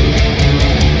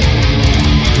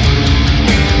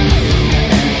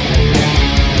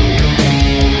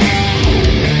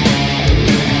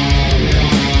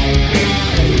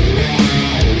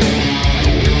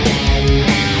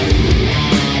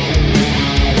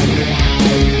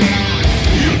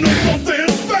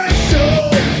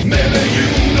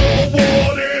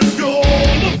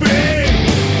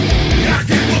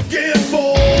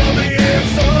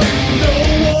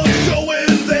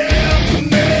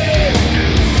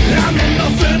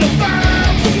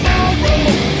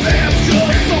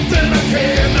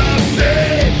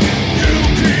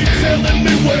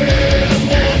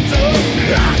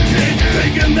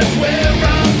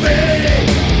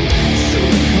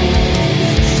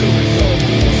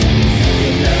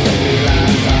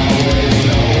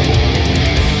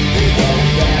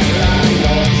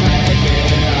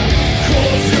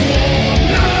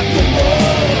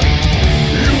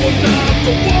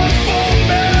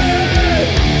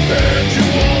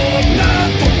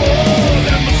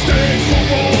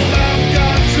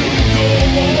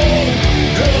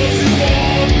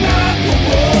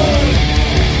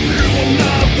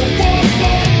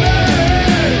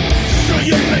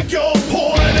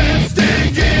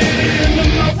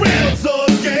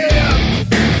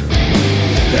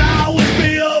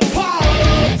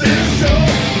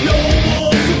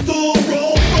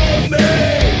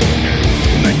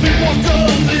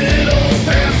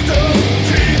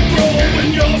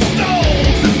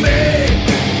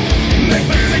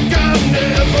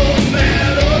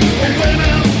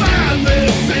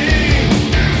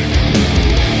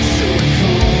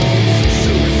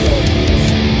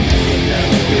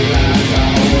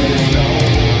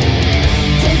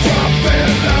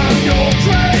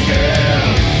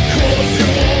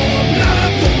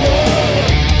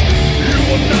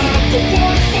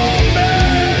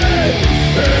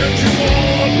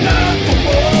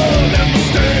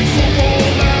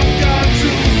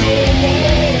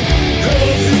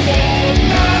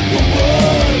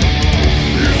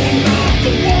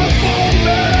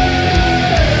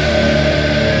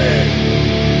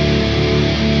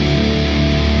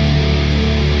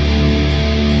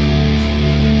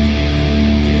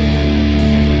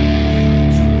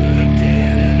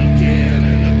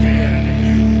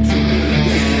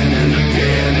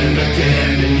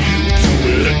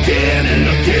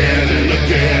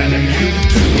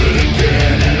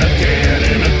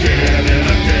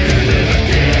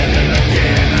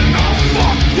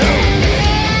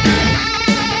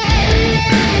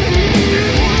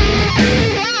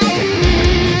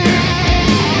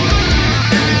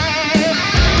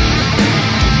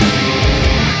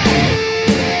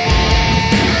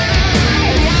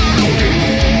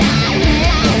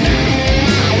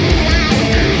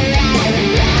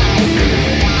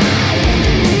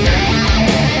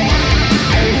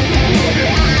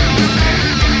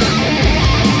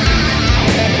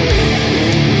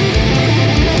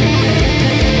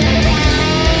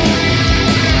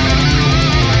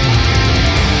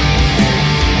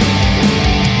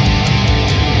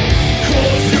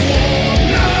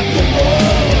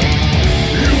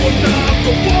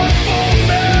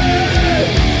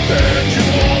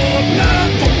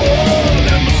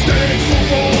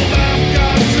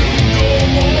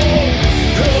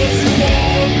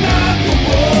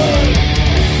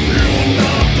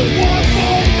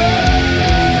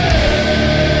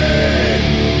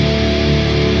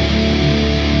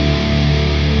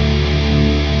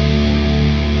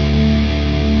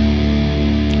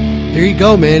 There you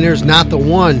go, man. There's Not the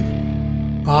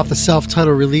One off the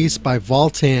self-titled release by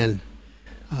Voltan.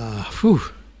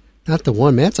 Not the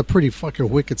One, man. That's a pretty fucking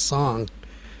wicked song.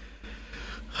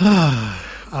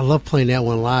 I love playing that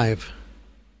one live.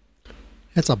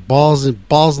 That's a balls of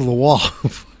the wall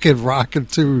fucking rockin'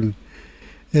 tune.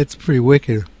 It's pretty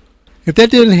wicked. If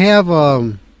that didn't have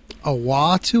a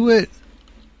wah to it,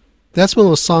 that's one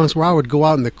of those songs where I would go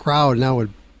out in the crowd and I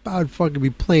would fucking be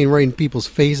playing right in people's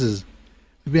faces.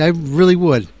 I really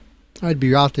would. I'd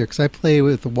be out there because I play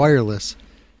with the wireless.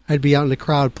 I'd be out in the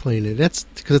crowd playing it. That's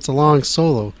because it's a long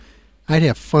solo. I'd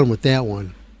have fun with that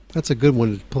one. That's a good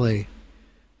one to play.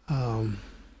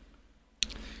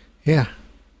 Yeah.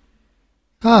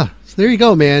 So there you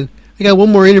go, man. I got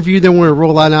one more interview, then we're going to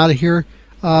roll on out of here.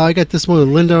 I got this one with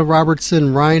Linda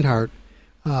Robertson Reinhardt.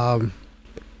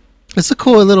 It's a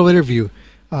cool little interview.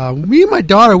 Me and my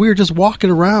daughter, we were just walking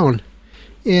around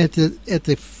at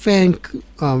the fan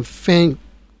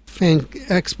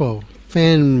expo,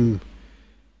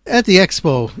 at the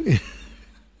expo,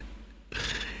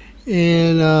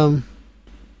 and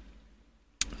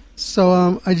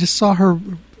so I just saw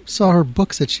her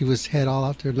books that she had all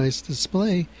out there, nice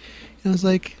display, and I was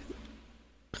like,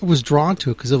 I was drawn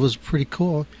to it because it was pretty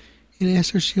cool, and I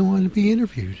asked her if she wanted to be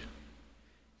interviewed,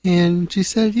 and she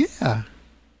said yeah,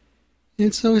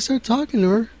 and so I started talking to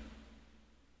her.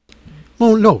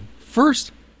 Well, no,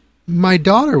 first my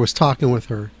daughter was talking with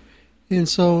her, and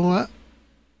so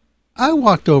I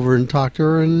walked over and talked to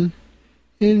her, and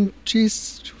she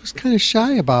was kind of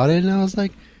shy about it, and I was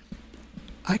like,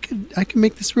 I can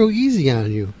make this real easy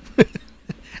on you.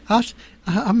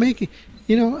 I'll make it,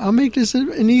 I'll make this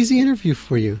an easy interview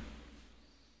for you.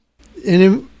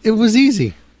 And it was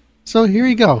easy. So here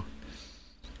you go.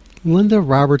 Linda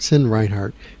Robertson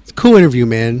Reinhardt. It's a cool interview,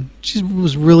 man. She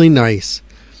was really nice.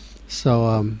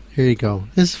 So here you go.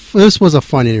 This was a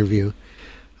fun interview.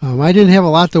 I didn't have a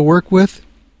lot to work with.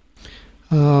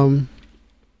 But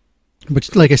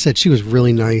like I said, she was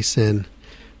really nice, and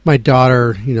my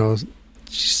daughter,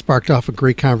 she sparked off a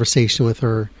great conversation with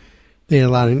her. They had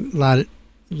a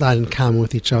lot in common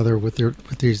with each other with her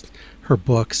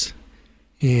books,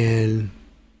 and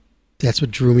that's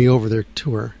what drew me over there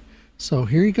to her. So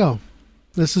here you go.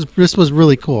 This was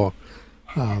really cool.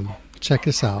 Check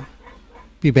this out.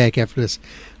 Be back after this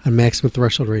on Maximum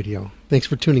Threshold Radio. Thanks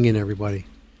for tuning in, everybody.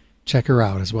 Check her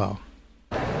out as well.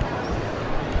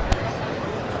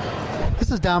 This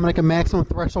is Dominic at Maximum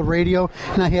Threshold Radio,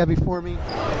 and I have before me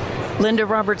Linda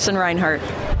Robertson Reinhardt.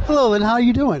 Hello, Lynn. How are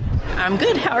you doing? I'm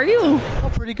good. How are you?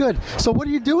 Oh, pretty good. So what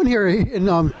are you doing here in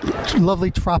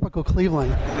lovely tropical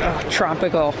Cleveland? Oh,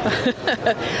 tropical.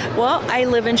 Well, I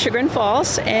live in Chagrin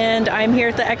Falls, and I'm here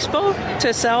at the expo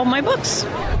to sell my books.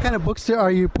 What kind of books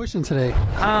are you pushing today?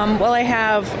 Well, I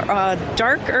have a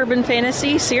dark urban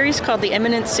fantasy series called the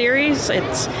Eminent series.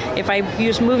 If I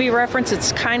use movie reference,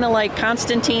 it's kind of like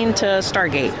Constantine to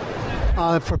Stargate.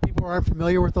 For people who aren't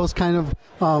familiar with those kind of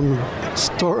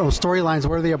storylines,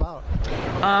 what are they about?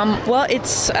 Well,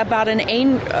 it's about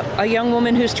a young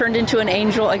woman who's turned into an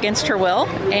angel against her will,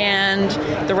 and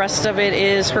the rest of it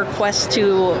is her quest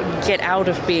to get out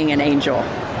of being an angel.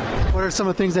 What are some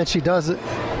of the things that she does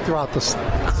throughout the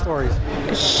stories?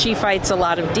 She fights a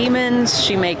lot of demons,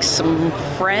 she makes some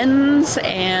friends,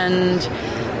 and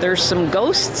there's some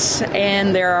ghosts,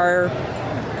 and there are,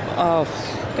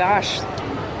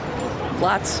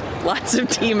 lots of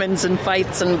demons and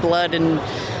fights and blood and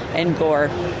gore.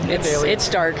 It's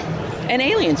dark. And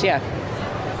aliens, yeah.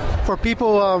 For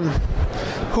people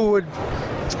who would,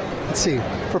 let's see,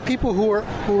 for people who are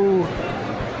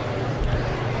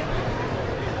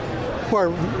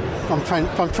I'm trying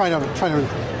to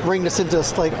bring this into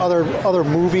like other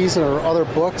movies or other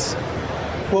books.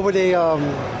 What would they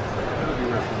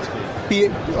be?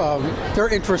 Their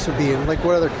interest would be in, like,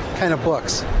 what other kind of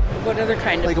books? What other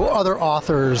kind of like other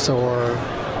authors or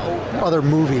other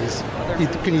movies?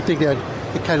 Can you think that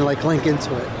it kind of like link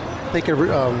into it? They could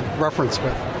reference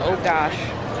with. Oh gosh,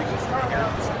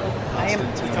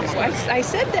 I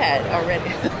said that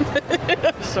already.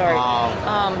 Sorry.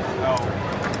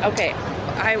 Okay,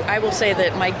 I will say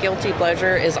that my guilty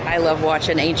pleasure is I love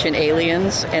watching Ancient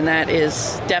Aliens, and that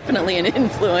is definitely an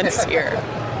influence here.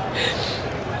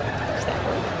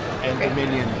 And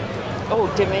Dominion.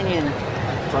 Oh, Dominion.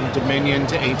 From Dominion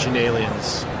to Ancient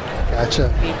Aliens. Gotcha.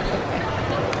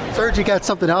 Third, you got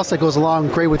something else that goes along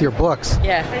great with your books.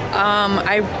 Yeah.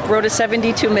 I wrote a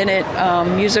 72-minute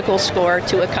musical score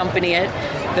to accompany it.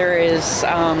 There is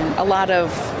a lot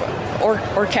of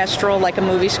orchestral, like a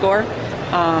movie score,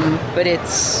 but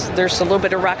there's a little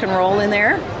bit of rock and roll in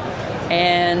there,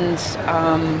 and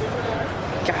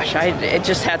gosh, I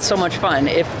just had so much fun.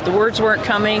 If the words weren't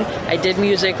coming, I did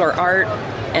music or art,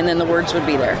 and then the words would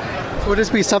be there. So would this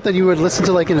be something you would listen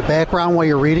to like in the background while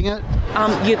you're reading it?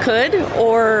 You could,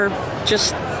 or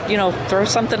just, throw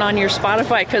something on your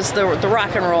Spotify, because the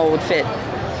rock and roll would fit,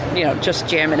 just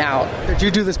jamming out. Did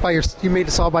you do this you made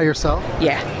this all by yourself?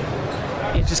 Yeah.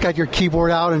 You just got your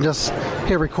keyboard out and just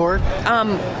hit record?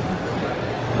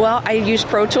 Well, I use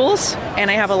Pro Tools, and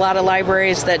I have a lot of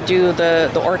libraries that do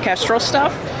the orchestral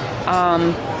stuff,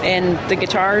 and the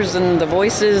guitars and the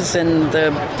voices and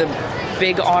the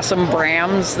big awesome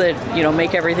brams that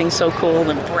make everything so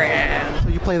cool. And so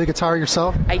you play the guitar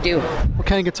yourself? I do. What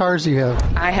kind of guitars do you have?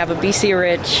 I have a BC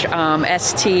Rich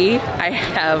ST. I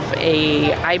have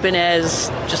a Ibanez,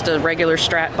 just a regular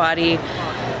Strat body.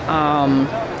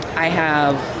 I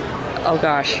have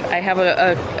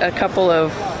a couple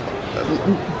of,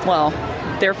 well,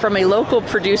 they're from a local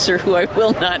producer who I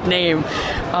will not name.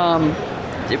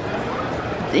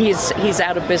 He's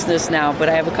out of business now, but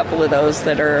I have a couple of those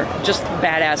that are just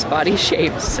badass body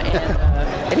shapes. And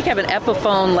I think I have an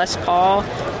Epiphone Les Paul.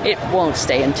 It won't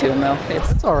stay in tune though.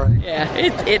 That's all right. Yeah,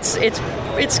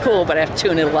 it's cool, but I have to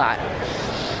tune it a lot.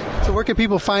 So where can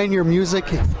people find your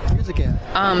music at?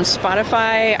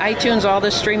 Spotify, iTunes, all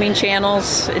the streaming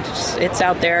channels. It's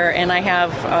out there, and I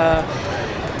have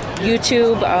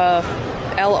YouTube.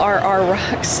 LRR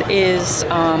Rocks is.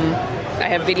 I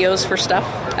have videos for stuff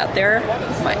out there,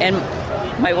 and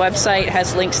my website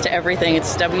has links to everything.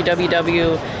 It's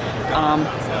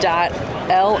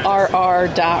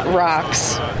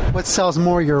www.lrr.rocks. What sells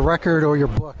more, your record or your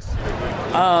books?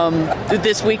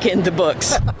 This weekend, the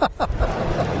books.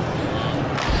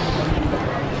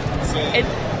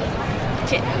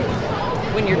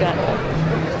 When you're done.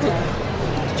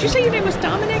 Did you say your name was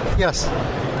Dominic? Yes.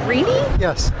 Rini?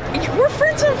 Yes. We're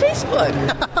friends on Facebook.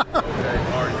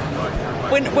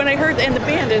 When I heard in the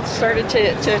band, it started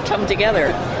to come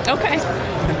together. Okay.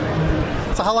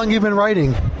 So how long have you been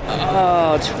writing?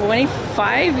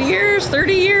 25 years,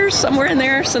 30 years, somewhere in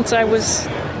there since I'm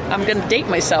going to date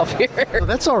myself here. Well,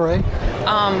 that's all right.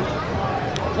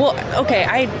 Well, okay,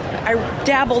 I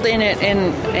dabbled in it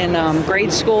in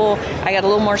grade school. I got a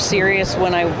little more serious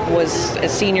when I was a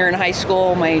senior in high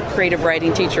school. My creative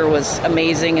writing teacher was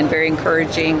amazing and very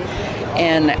encouraging.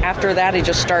 And after that, I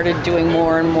just started doing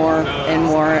more and more and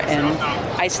more. And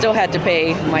I still had to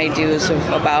pay my dues of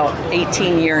about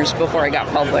 18 years before I got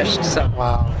published. So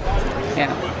wow. Yeah.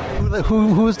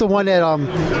 Who was the one that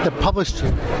published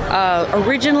you?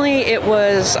 Originally, it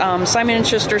was Simon &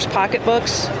 Schuster's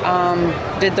Pocketbooks.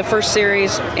 Did the first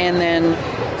series, and then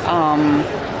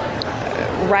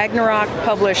Ragnarok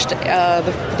published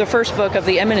the first book of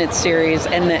the Eminence series.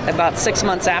 And then about 6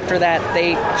 months after that,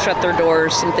 they shut their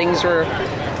doors. Some things were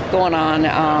going on,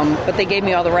 but they gave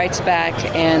me all the rights back.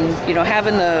 And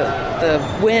having the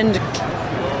wind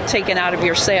taken out of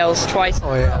your sails twice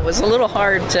was a little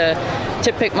hard to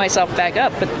pick myself back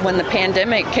up. But when the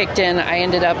pandemic kicked in, I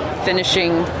ended up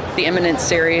finishing the Eminence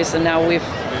series, and now we've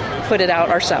put it out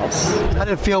ourselves. How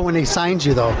did it feel when they signed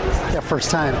you, though, that first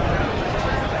time?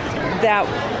 That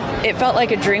it felt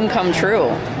like a dream come true,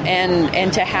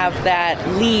 and to have that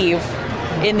leave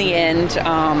in the end.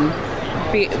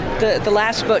 The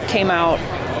last book came out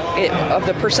of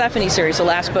the Persephone series. The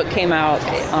last book came out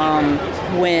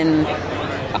when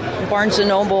Barnes &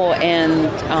 Noble and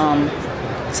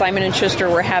Simon & Schuster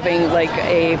were having like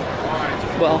a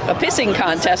pissing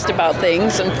contest about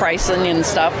things and pricing and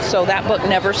stuff. So that book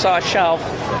never saw a shelf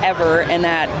ever, and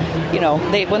that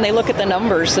when they look at the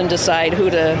numbers and decide who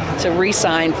to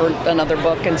re-sign for another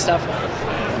book and stuff,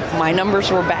 my numbers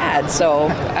were bad. So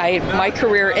my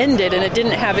career ended, and it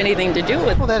didn't have anything to do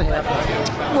with that happened.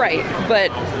 Right, but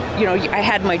I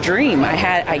had my dream.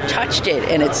 I touched it,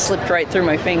 and it slipped right through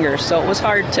my fingers. So it was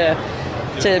hard to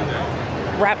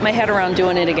wrap my head around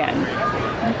doing it again.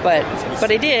 But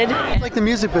I did. It's like the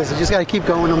music business. You just got to keep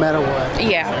going no matter what.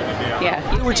 Yeah.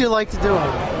 Do what you like to do.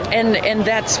 And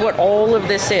that's what all of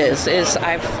this is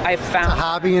I've found. It's a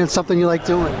hobby and it's something you like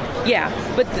doing. Yeah,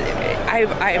 but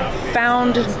I've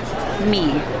found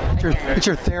me. It's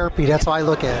your therapy. That's how I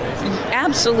look at it.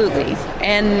 Absolutely.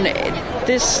 And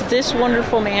this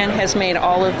wonderful man has made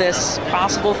all of this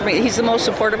possible for me. He's the most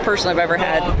supportive person I've ever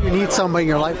had. You need somebody in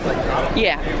your life like that.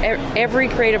 Yeah. Every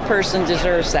creative person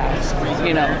deserves that,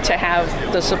 to have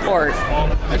the support,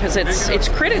 because it's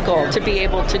critical to be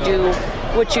able to do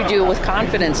what you do with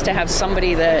confidence, to have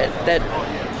somebody that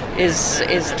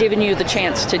is giving you the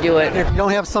chance to do it. If you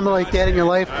don't have something like that in your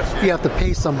life, you have to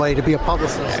pay somebody to be a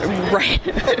publicist. Right.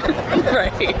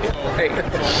 right.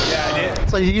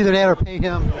 So you either that or pay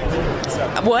him.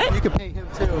 What? You could pay him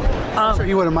too. I'm sure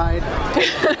he wouldn't mind.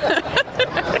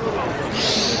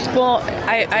 Well,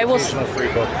 I will.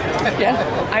 Yeah,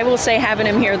 I will say having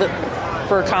him here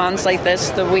for cons like this,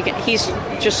 the weekend, he's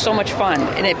just so much fun,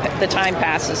 and the time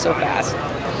passes so fast.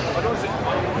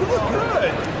 You look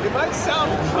good. It might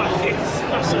sound nice.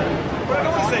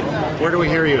 Where do we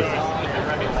hear you?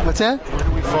 What's that? Where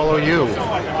do we follow you?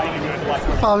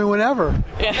 Follow me whenever.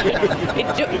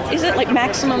 Is it like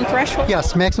Maximum Threshold?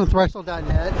 Yes,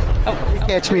 MaximumThreshold.net. Oh. You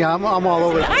catch me. I'm all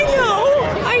over. I know.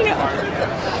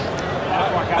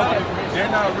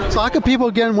 So how can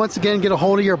people once again get a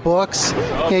hold of your books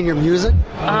and your music?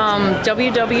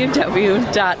 www.lrr.rocks.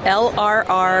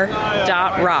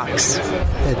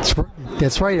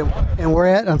 That's right. And we're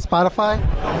on Spotify?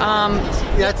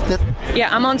 Yeah,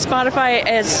 I'm on Spotify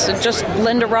as just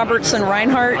Linda Robertson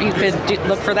Reinhardt. You could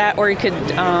look for that, or you could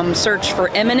search for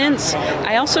Eminence.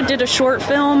 I also did a short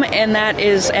film, and that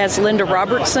is as Linda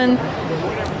Robertson.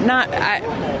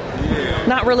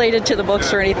 Not related to the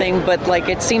books or anything, but like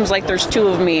it seems like there's two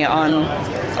of me on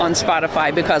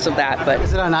Spotify because of that. But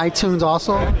is it on iTunes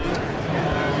also?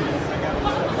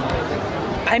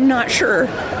 I'm not sure.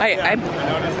 I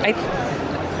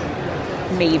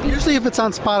maybe. Usually, if it's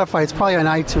on Spotify, it's probably on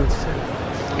iTunes.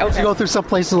 Okay. If you go through some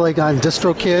places like on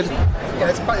DistroKid,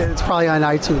 it's probably on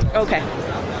iTunes. Okay.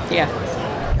 Yeah.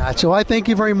 Gotcha. Well, I thank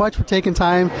you very much for taking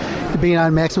time to being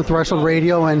on Maximum Threshold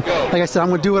Radio, and like I said, I'm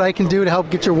going to do what I can do to help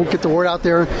get the word out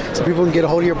there, so people can get a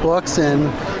hold of your books and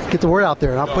get the word out there.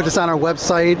 And I'll put this on our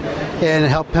website and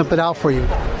help pimp it out for you.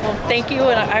 Well, thank you,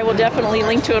 and I will definitely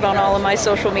link to it on all of my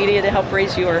social media to help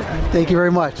raise your. Thank you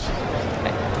very much.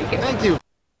 Okay. Thank you. Thank you.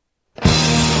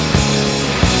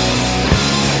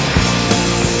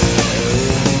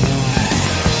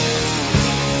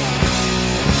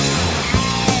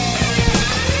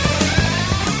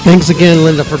 Thanks again,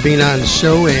 Linda, for being on the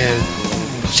show, and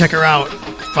check her out,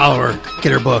 follow her,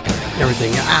 get her book,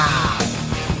 everything.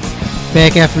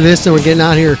 Back after this, and we're getting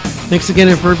out here. Thanks again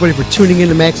for everybody for tuning in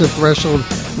to Maximum Threshold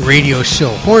Radio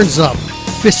Show. Horns up,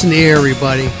 fists in the air,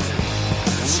 everybody.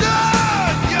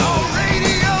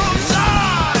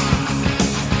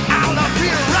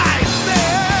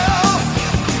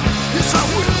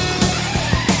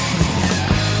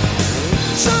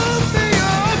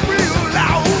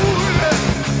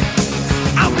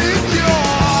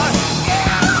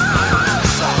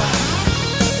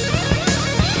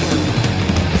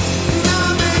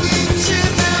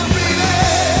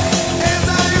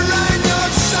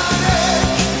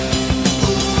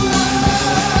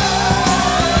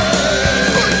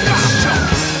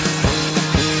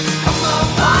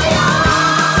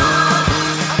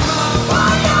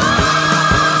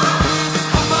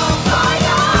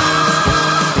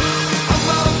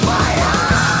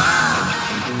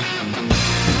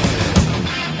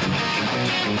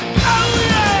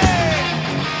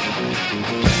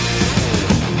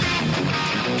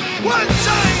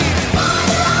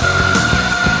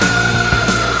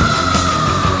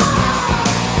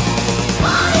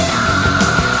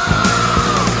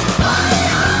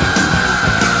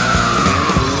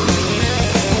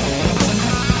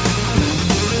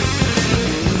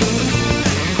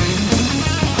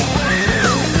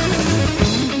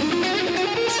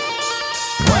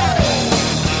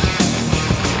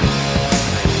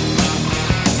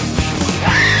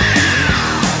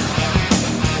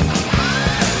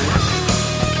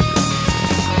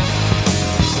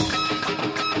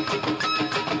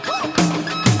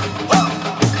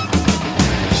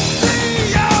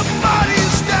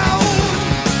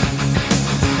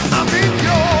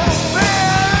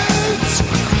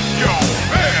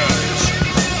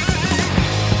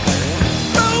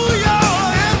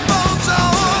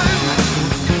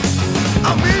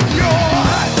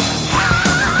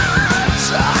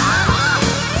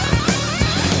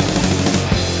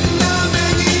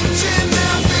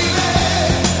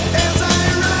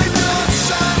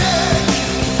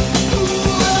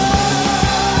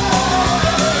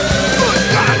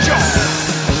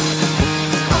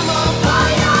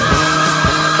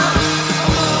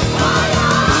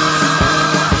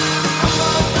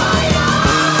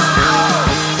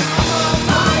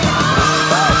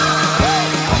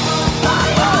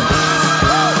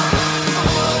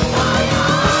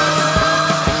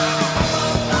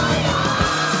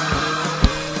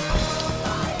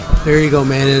 There you go,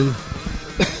 man. And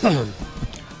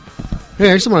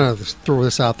hey, I just want to throw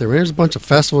this out there. There's a bunch of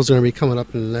festivals going to be coming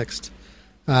up in the next,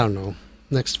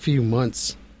 next few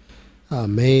months.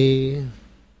 May,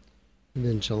 And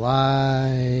then July,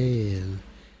 and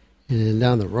then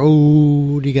down the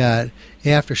road, you got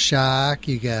Aftershock.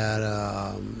 You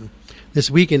got this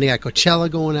weekend, they got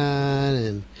Coachella going on,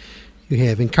 and you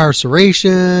have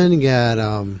Incarceration. You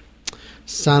got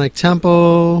Sonic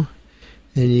Tempo,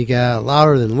 and you got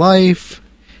Louder Than Life.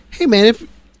 Hey, man,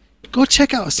 go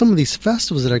check out some of these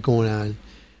festivals that are going on.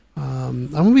 I'm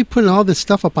going to be putting all this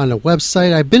stuff up on the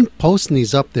website. I've been posting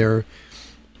these up there.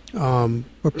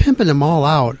 We're pimping them all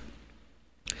out.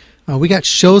 We got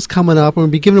shows coming up. We're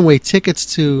going to be giving away tickets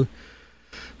to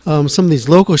some of these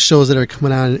local shows that are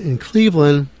coming on in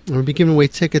Cleveland. We're going to be giving away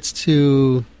tickets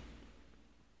to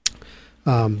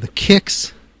the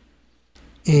Kicks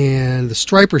and the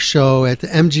Striper show at the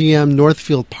MGM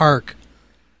Northfield Park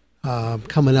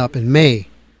coming up in May.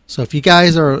 So if you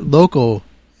guys are local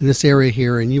in this area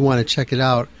here and you want to check it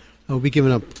out, I'll be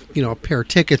giving up a pair of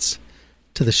tickets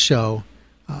to the show.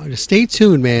 Just stay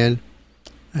tuned, man.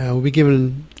 We'll be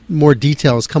giving more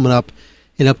details coming up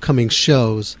in upcoming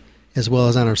shows, as well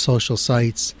as on our social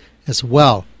sites as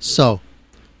well. So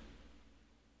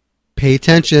pay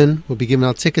attention. We'll be giving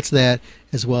out tickets to that,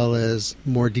 as well as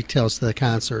more details to the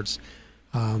concerts.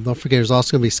 Don't forget, there's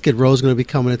also going to be Skid Row's going to be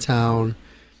coming to town,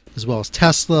 as well as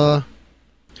Tesla,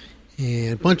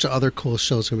 and a bunch of other cool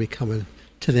shows going to be coming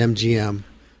to the MGM.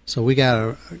 So we got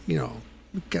a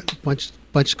bunch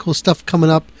of cool stuff coming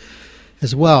up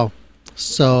as well.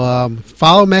 So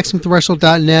follow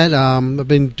MaximumThreshold.net. I've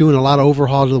been doing a lot of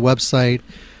overhaul to the website.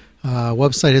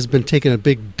 Website has been taking a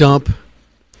big dump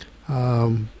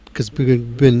because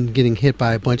we've been getting hit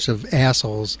by a bunch of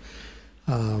assholes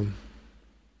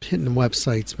hitting the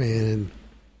websites, man. And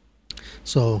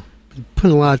so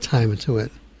putting a lot of time into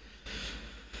it.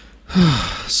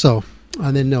 So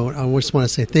on that note, I just want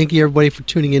to say thank you, everybody, for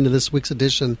tuning into this week's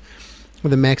edition of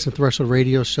the Maximum Threshold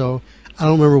Radio Show. I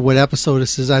don't remember what episode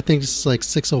this is. I think this is like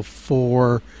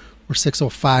 604 or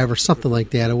 605 or something like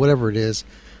that, or whatever it is.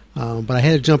 But I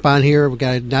had to jump on here. We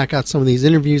got to knock out some of these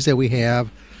interviews that we have.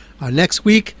 Next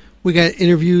week, we got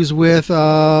interviews with,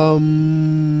 let's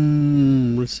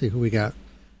see who we got.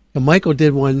 Now, Michael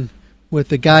did one with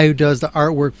the guy who does the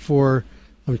artwork for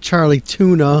Charlie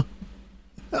Tuna.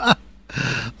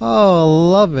 Oh,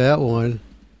 love that one.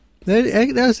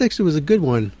 That actually was a good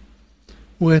one.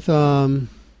 With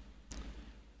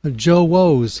Joe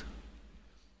Woes.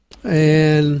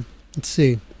 And let's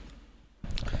see.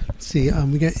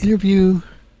 We got interview.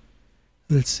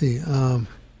 Let's see.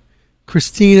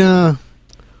 Christina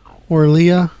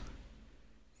Orlia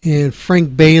and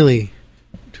Frank Bailey,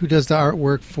 who does the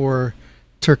artwork for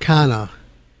Turkana.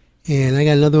 And I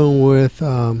got another one with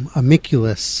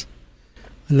Amiculus,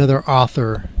 another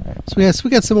author. So we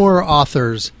got some more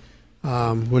authors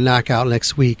we'll knock out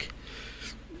next week.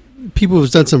 People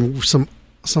who've done some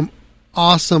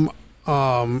awesome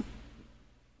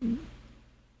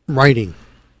writing.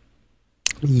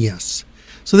 Yes.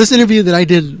 So this interview that I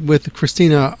did with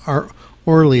Christina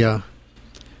Orlia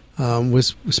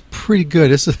was pretty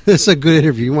good. It's a good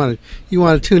interview. You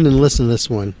want to tune in and listen to this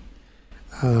one.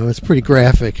 It's pretty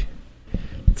graphic.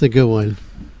 It's a good one.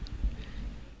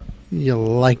 You'll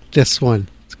like this one.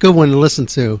 It's a good one to listen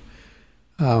to.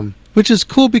 Which is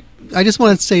cool. I just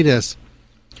want to say this.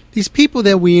 These people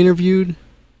that we interviewed,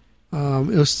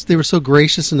 they were so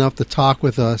gracious enough to talk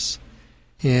with us.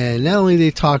 And not only they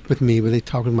talked with me, but they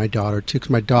talked with my daughter too, because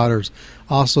my daughter's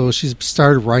also, she's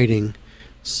started writing.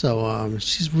 So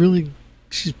she's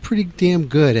pretty damn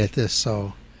good at this.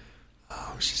 So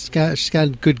she's got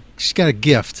a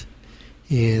gift.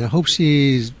 And I hope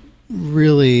she's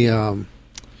really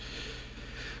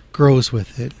grows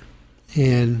with it.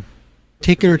 And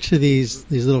taking her to these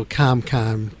little com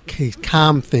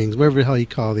things, whatever the hell you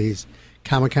call these,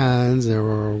 Comic-Cons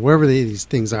or wherever these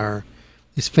things are,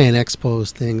 these fan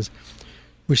expos things,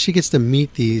 where she gets to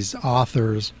meet these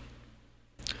authors,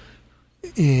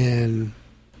 and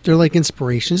they're like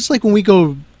inspiration. It's like when we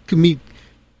go to meet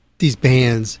these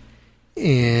bands,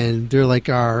 and they're like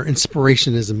our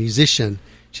inspiration as a musician.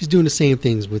 She's doing the same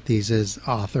things with these as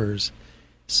authors,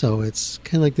 so it's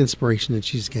kind of like the inspiration that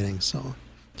she's getting. So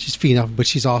she's feeding off, but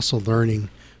she's also learning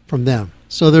from them.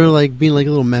 So they're like being like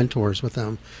little mentors with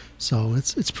them. So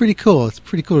it's pretty cool. It's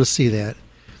pretty cool to see that.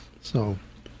 So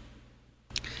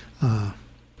I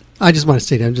just want to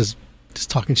say that I'm just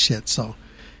talking shit. So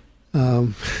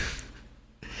I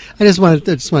just want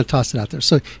to toss it out there.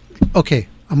 So okay,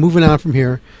 I'm moving on from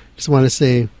here. Just want to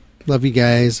say love you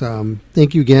guys.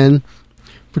 Thank you again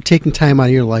for taking time out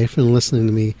of your life and listening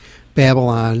to me babble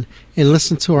on and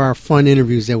listen to our fun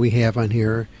interviews that we have on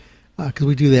here, because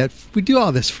we do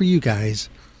all this for you guys.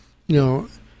 You know,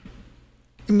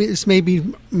 I mean, it's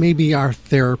maybe our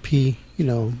therapy. You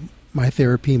know, my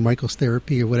therapy, Michael's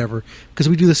therapy, or whatever, because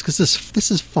we do this because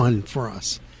this is fun for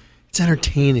us. It's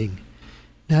entertaining,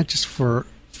 not just for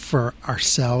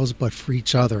ourselves, but for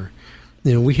each other.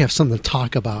 You know, we have something to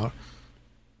talk about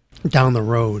down the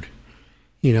road,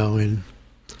 you know. And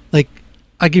like,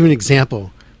 I'll give you an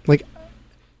example. Like,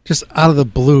 just out of the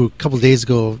blue, a couple of days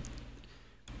ago,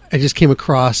 I just came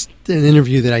across an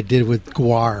interview that I did with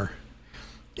Guar,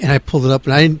 and I pulled it up,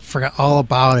 and I forgot all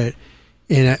about it.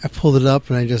 And I pulled it up,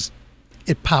 and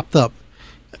it popped up.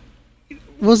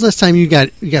 When was the last time you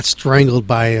got strangled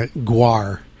by a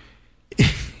Guar?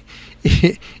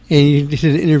 And you did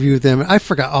an interview with them. I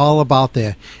forgot all about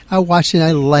that. I watched it, and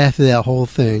I laughed at that whole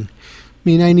thing. I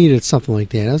mean, I needed something like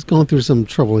that. I was going through some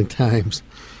troubling times,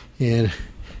 and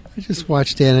I just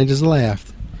watched that, and I just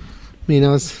laughed. I mean,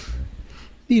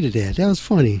 needed that. That was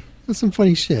funny. That was some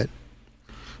funny shit.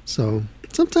 So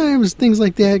sometimes things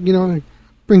like that, you know,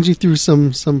 brings you through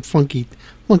some funky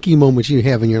moments you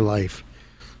have in your life,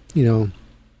 you know.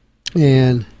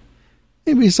 And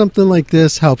maybe something like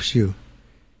this helps you,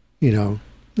 you know.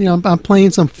 I'm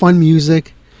playing some fun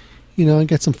music, you know. I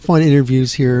got some fun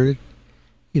interviews here.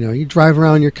 You know, you drive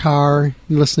around your car,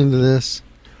 you're listening to this,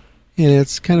 and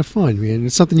it's kind of fun, man.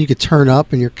 It's something you could turn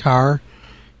up in your car.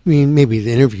 I mean, maybe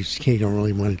the interviews you don't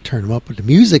really want to turn them up, but the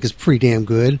music is pretty damn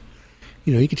good.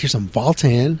 You know, you could hear some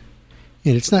Voltan,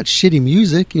 and it's not shitty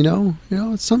music, you know. You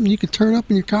know, it's something you could turn up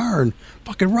in your car and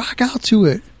fucking rock out to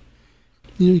it.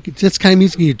 You know, that's kind of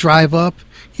music you drive up,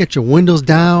 you get your windows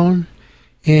down,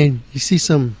 and you see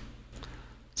some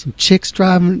chicks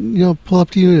driving, you know, pull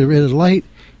up to you at a light,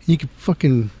 and you can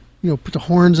fucking, you know, put the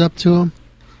horns up to them,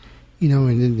 you know,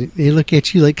 and then they look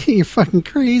at you like, hey, you're fucking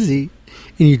crazy.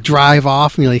 And you drive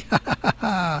off, and you're like, ha, ha, ha,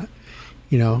 ha.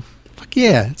 You know, fuck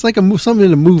yeah. It's like something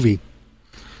in a movie.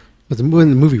 But in the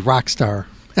movie Rockstar.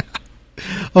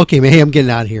 Okay, man, hey, I'm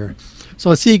getting out of here. So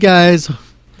I'll see you guys,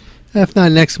 if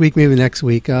not next week, maybe next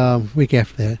week, week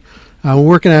after that. We're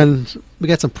working on, we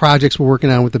got some projects we're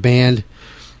working on with the band.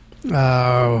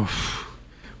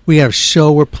 We have a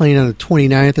show we're playing on the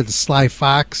 29th at the Sly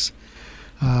Fox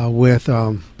with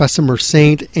Bessemer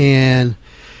Saint and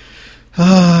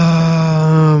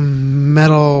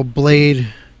Metal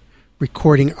Blade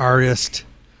recording artist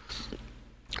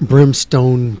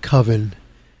Brimstone Coven.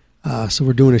 So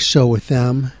we're doing a show with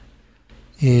them,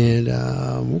 and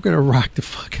we're going to rock the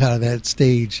fuck out of that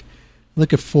stage.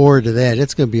 Looking forward to that.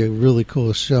 It's going to be a really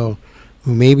cool show.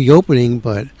 We may be opening,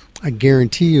 but I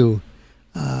guarantee you,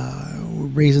 we're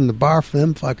raising the bar for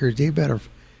them fuckers. They better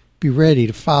be ready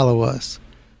to follow us.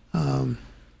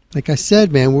 Like I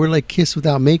said, man, we're like Kiss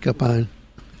without makeup on.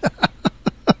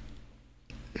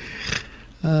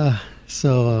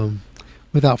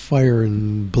 Without fire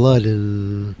and blood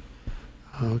and...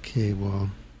 Okay, well,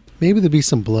 maybe there'll be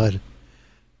some blood.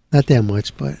 Not that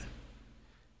much, but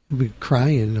we'll be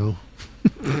crying, though.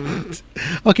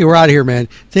 Okay, we're out of here, man.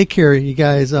 Take care, you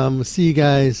guys. See you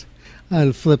guys on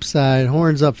the flip side.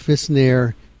 Horns up, fists in the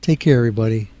air. Take care,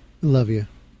 everybody. Love you.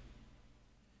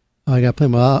 Oh, I got to play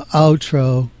my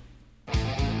outro.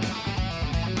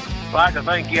 Like to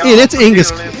thank y'all. Hey, that's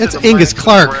Angus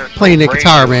Clark playing the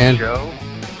guitar, man.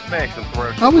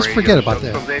 I always forget about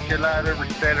that. Comes at you live every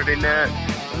Saturday night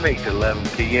from 8 to 11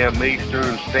 p.m.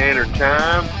 Eastern Standard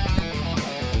Time.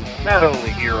 Not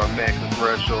only here on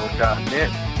MaximumThreshold.net,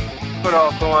 but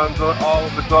also on all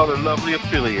of its other lovely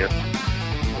affiliates.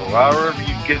 So however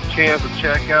you get a chance to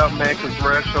check out Maximum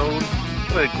Threshold,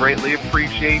 we greatly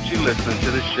appreciate you listening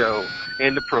to the show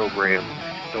and the program.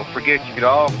 Don't forget you can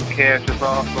also catch us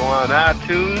also on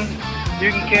iTunes. You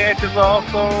can catch us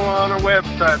also on our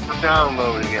website for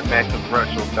downloading at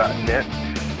MaximumThreshold.net.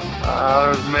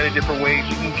 There's many different ways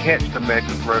you can catch the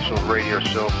Maximum Threshold radio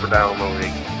show for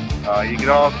downloading. You can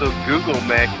also Google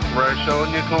Maximum Threshold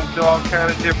and you come to all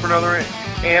kinds of different other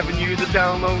avenues of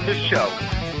downloading the show.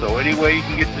 So any way you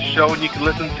can get the show and you can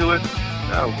listen to it,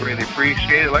 I would really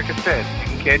appreciate it. Like I said,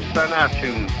 you can catch us on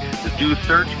iTunes. Just do a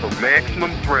search for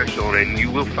Maximum Threshold and you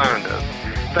will find us.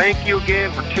 Thank you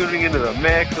again for tuning into the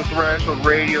Maximum Threshold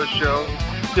radio show,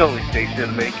 the only station to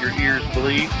make your ears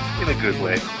bleed in a good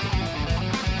way.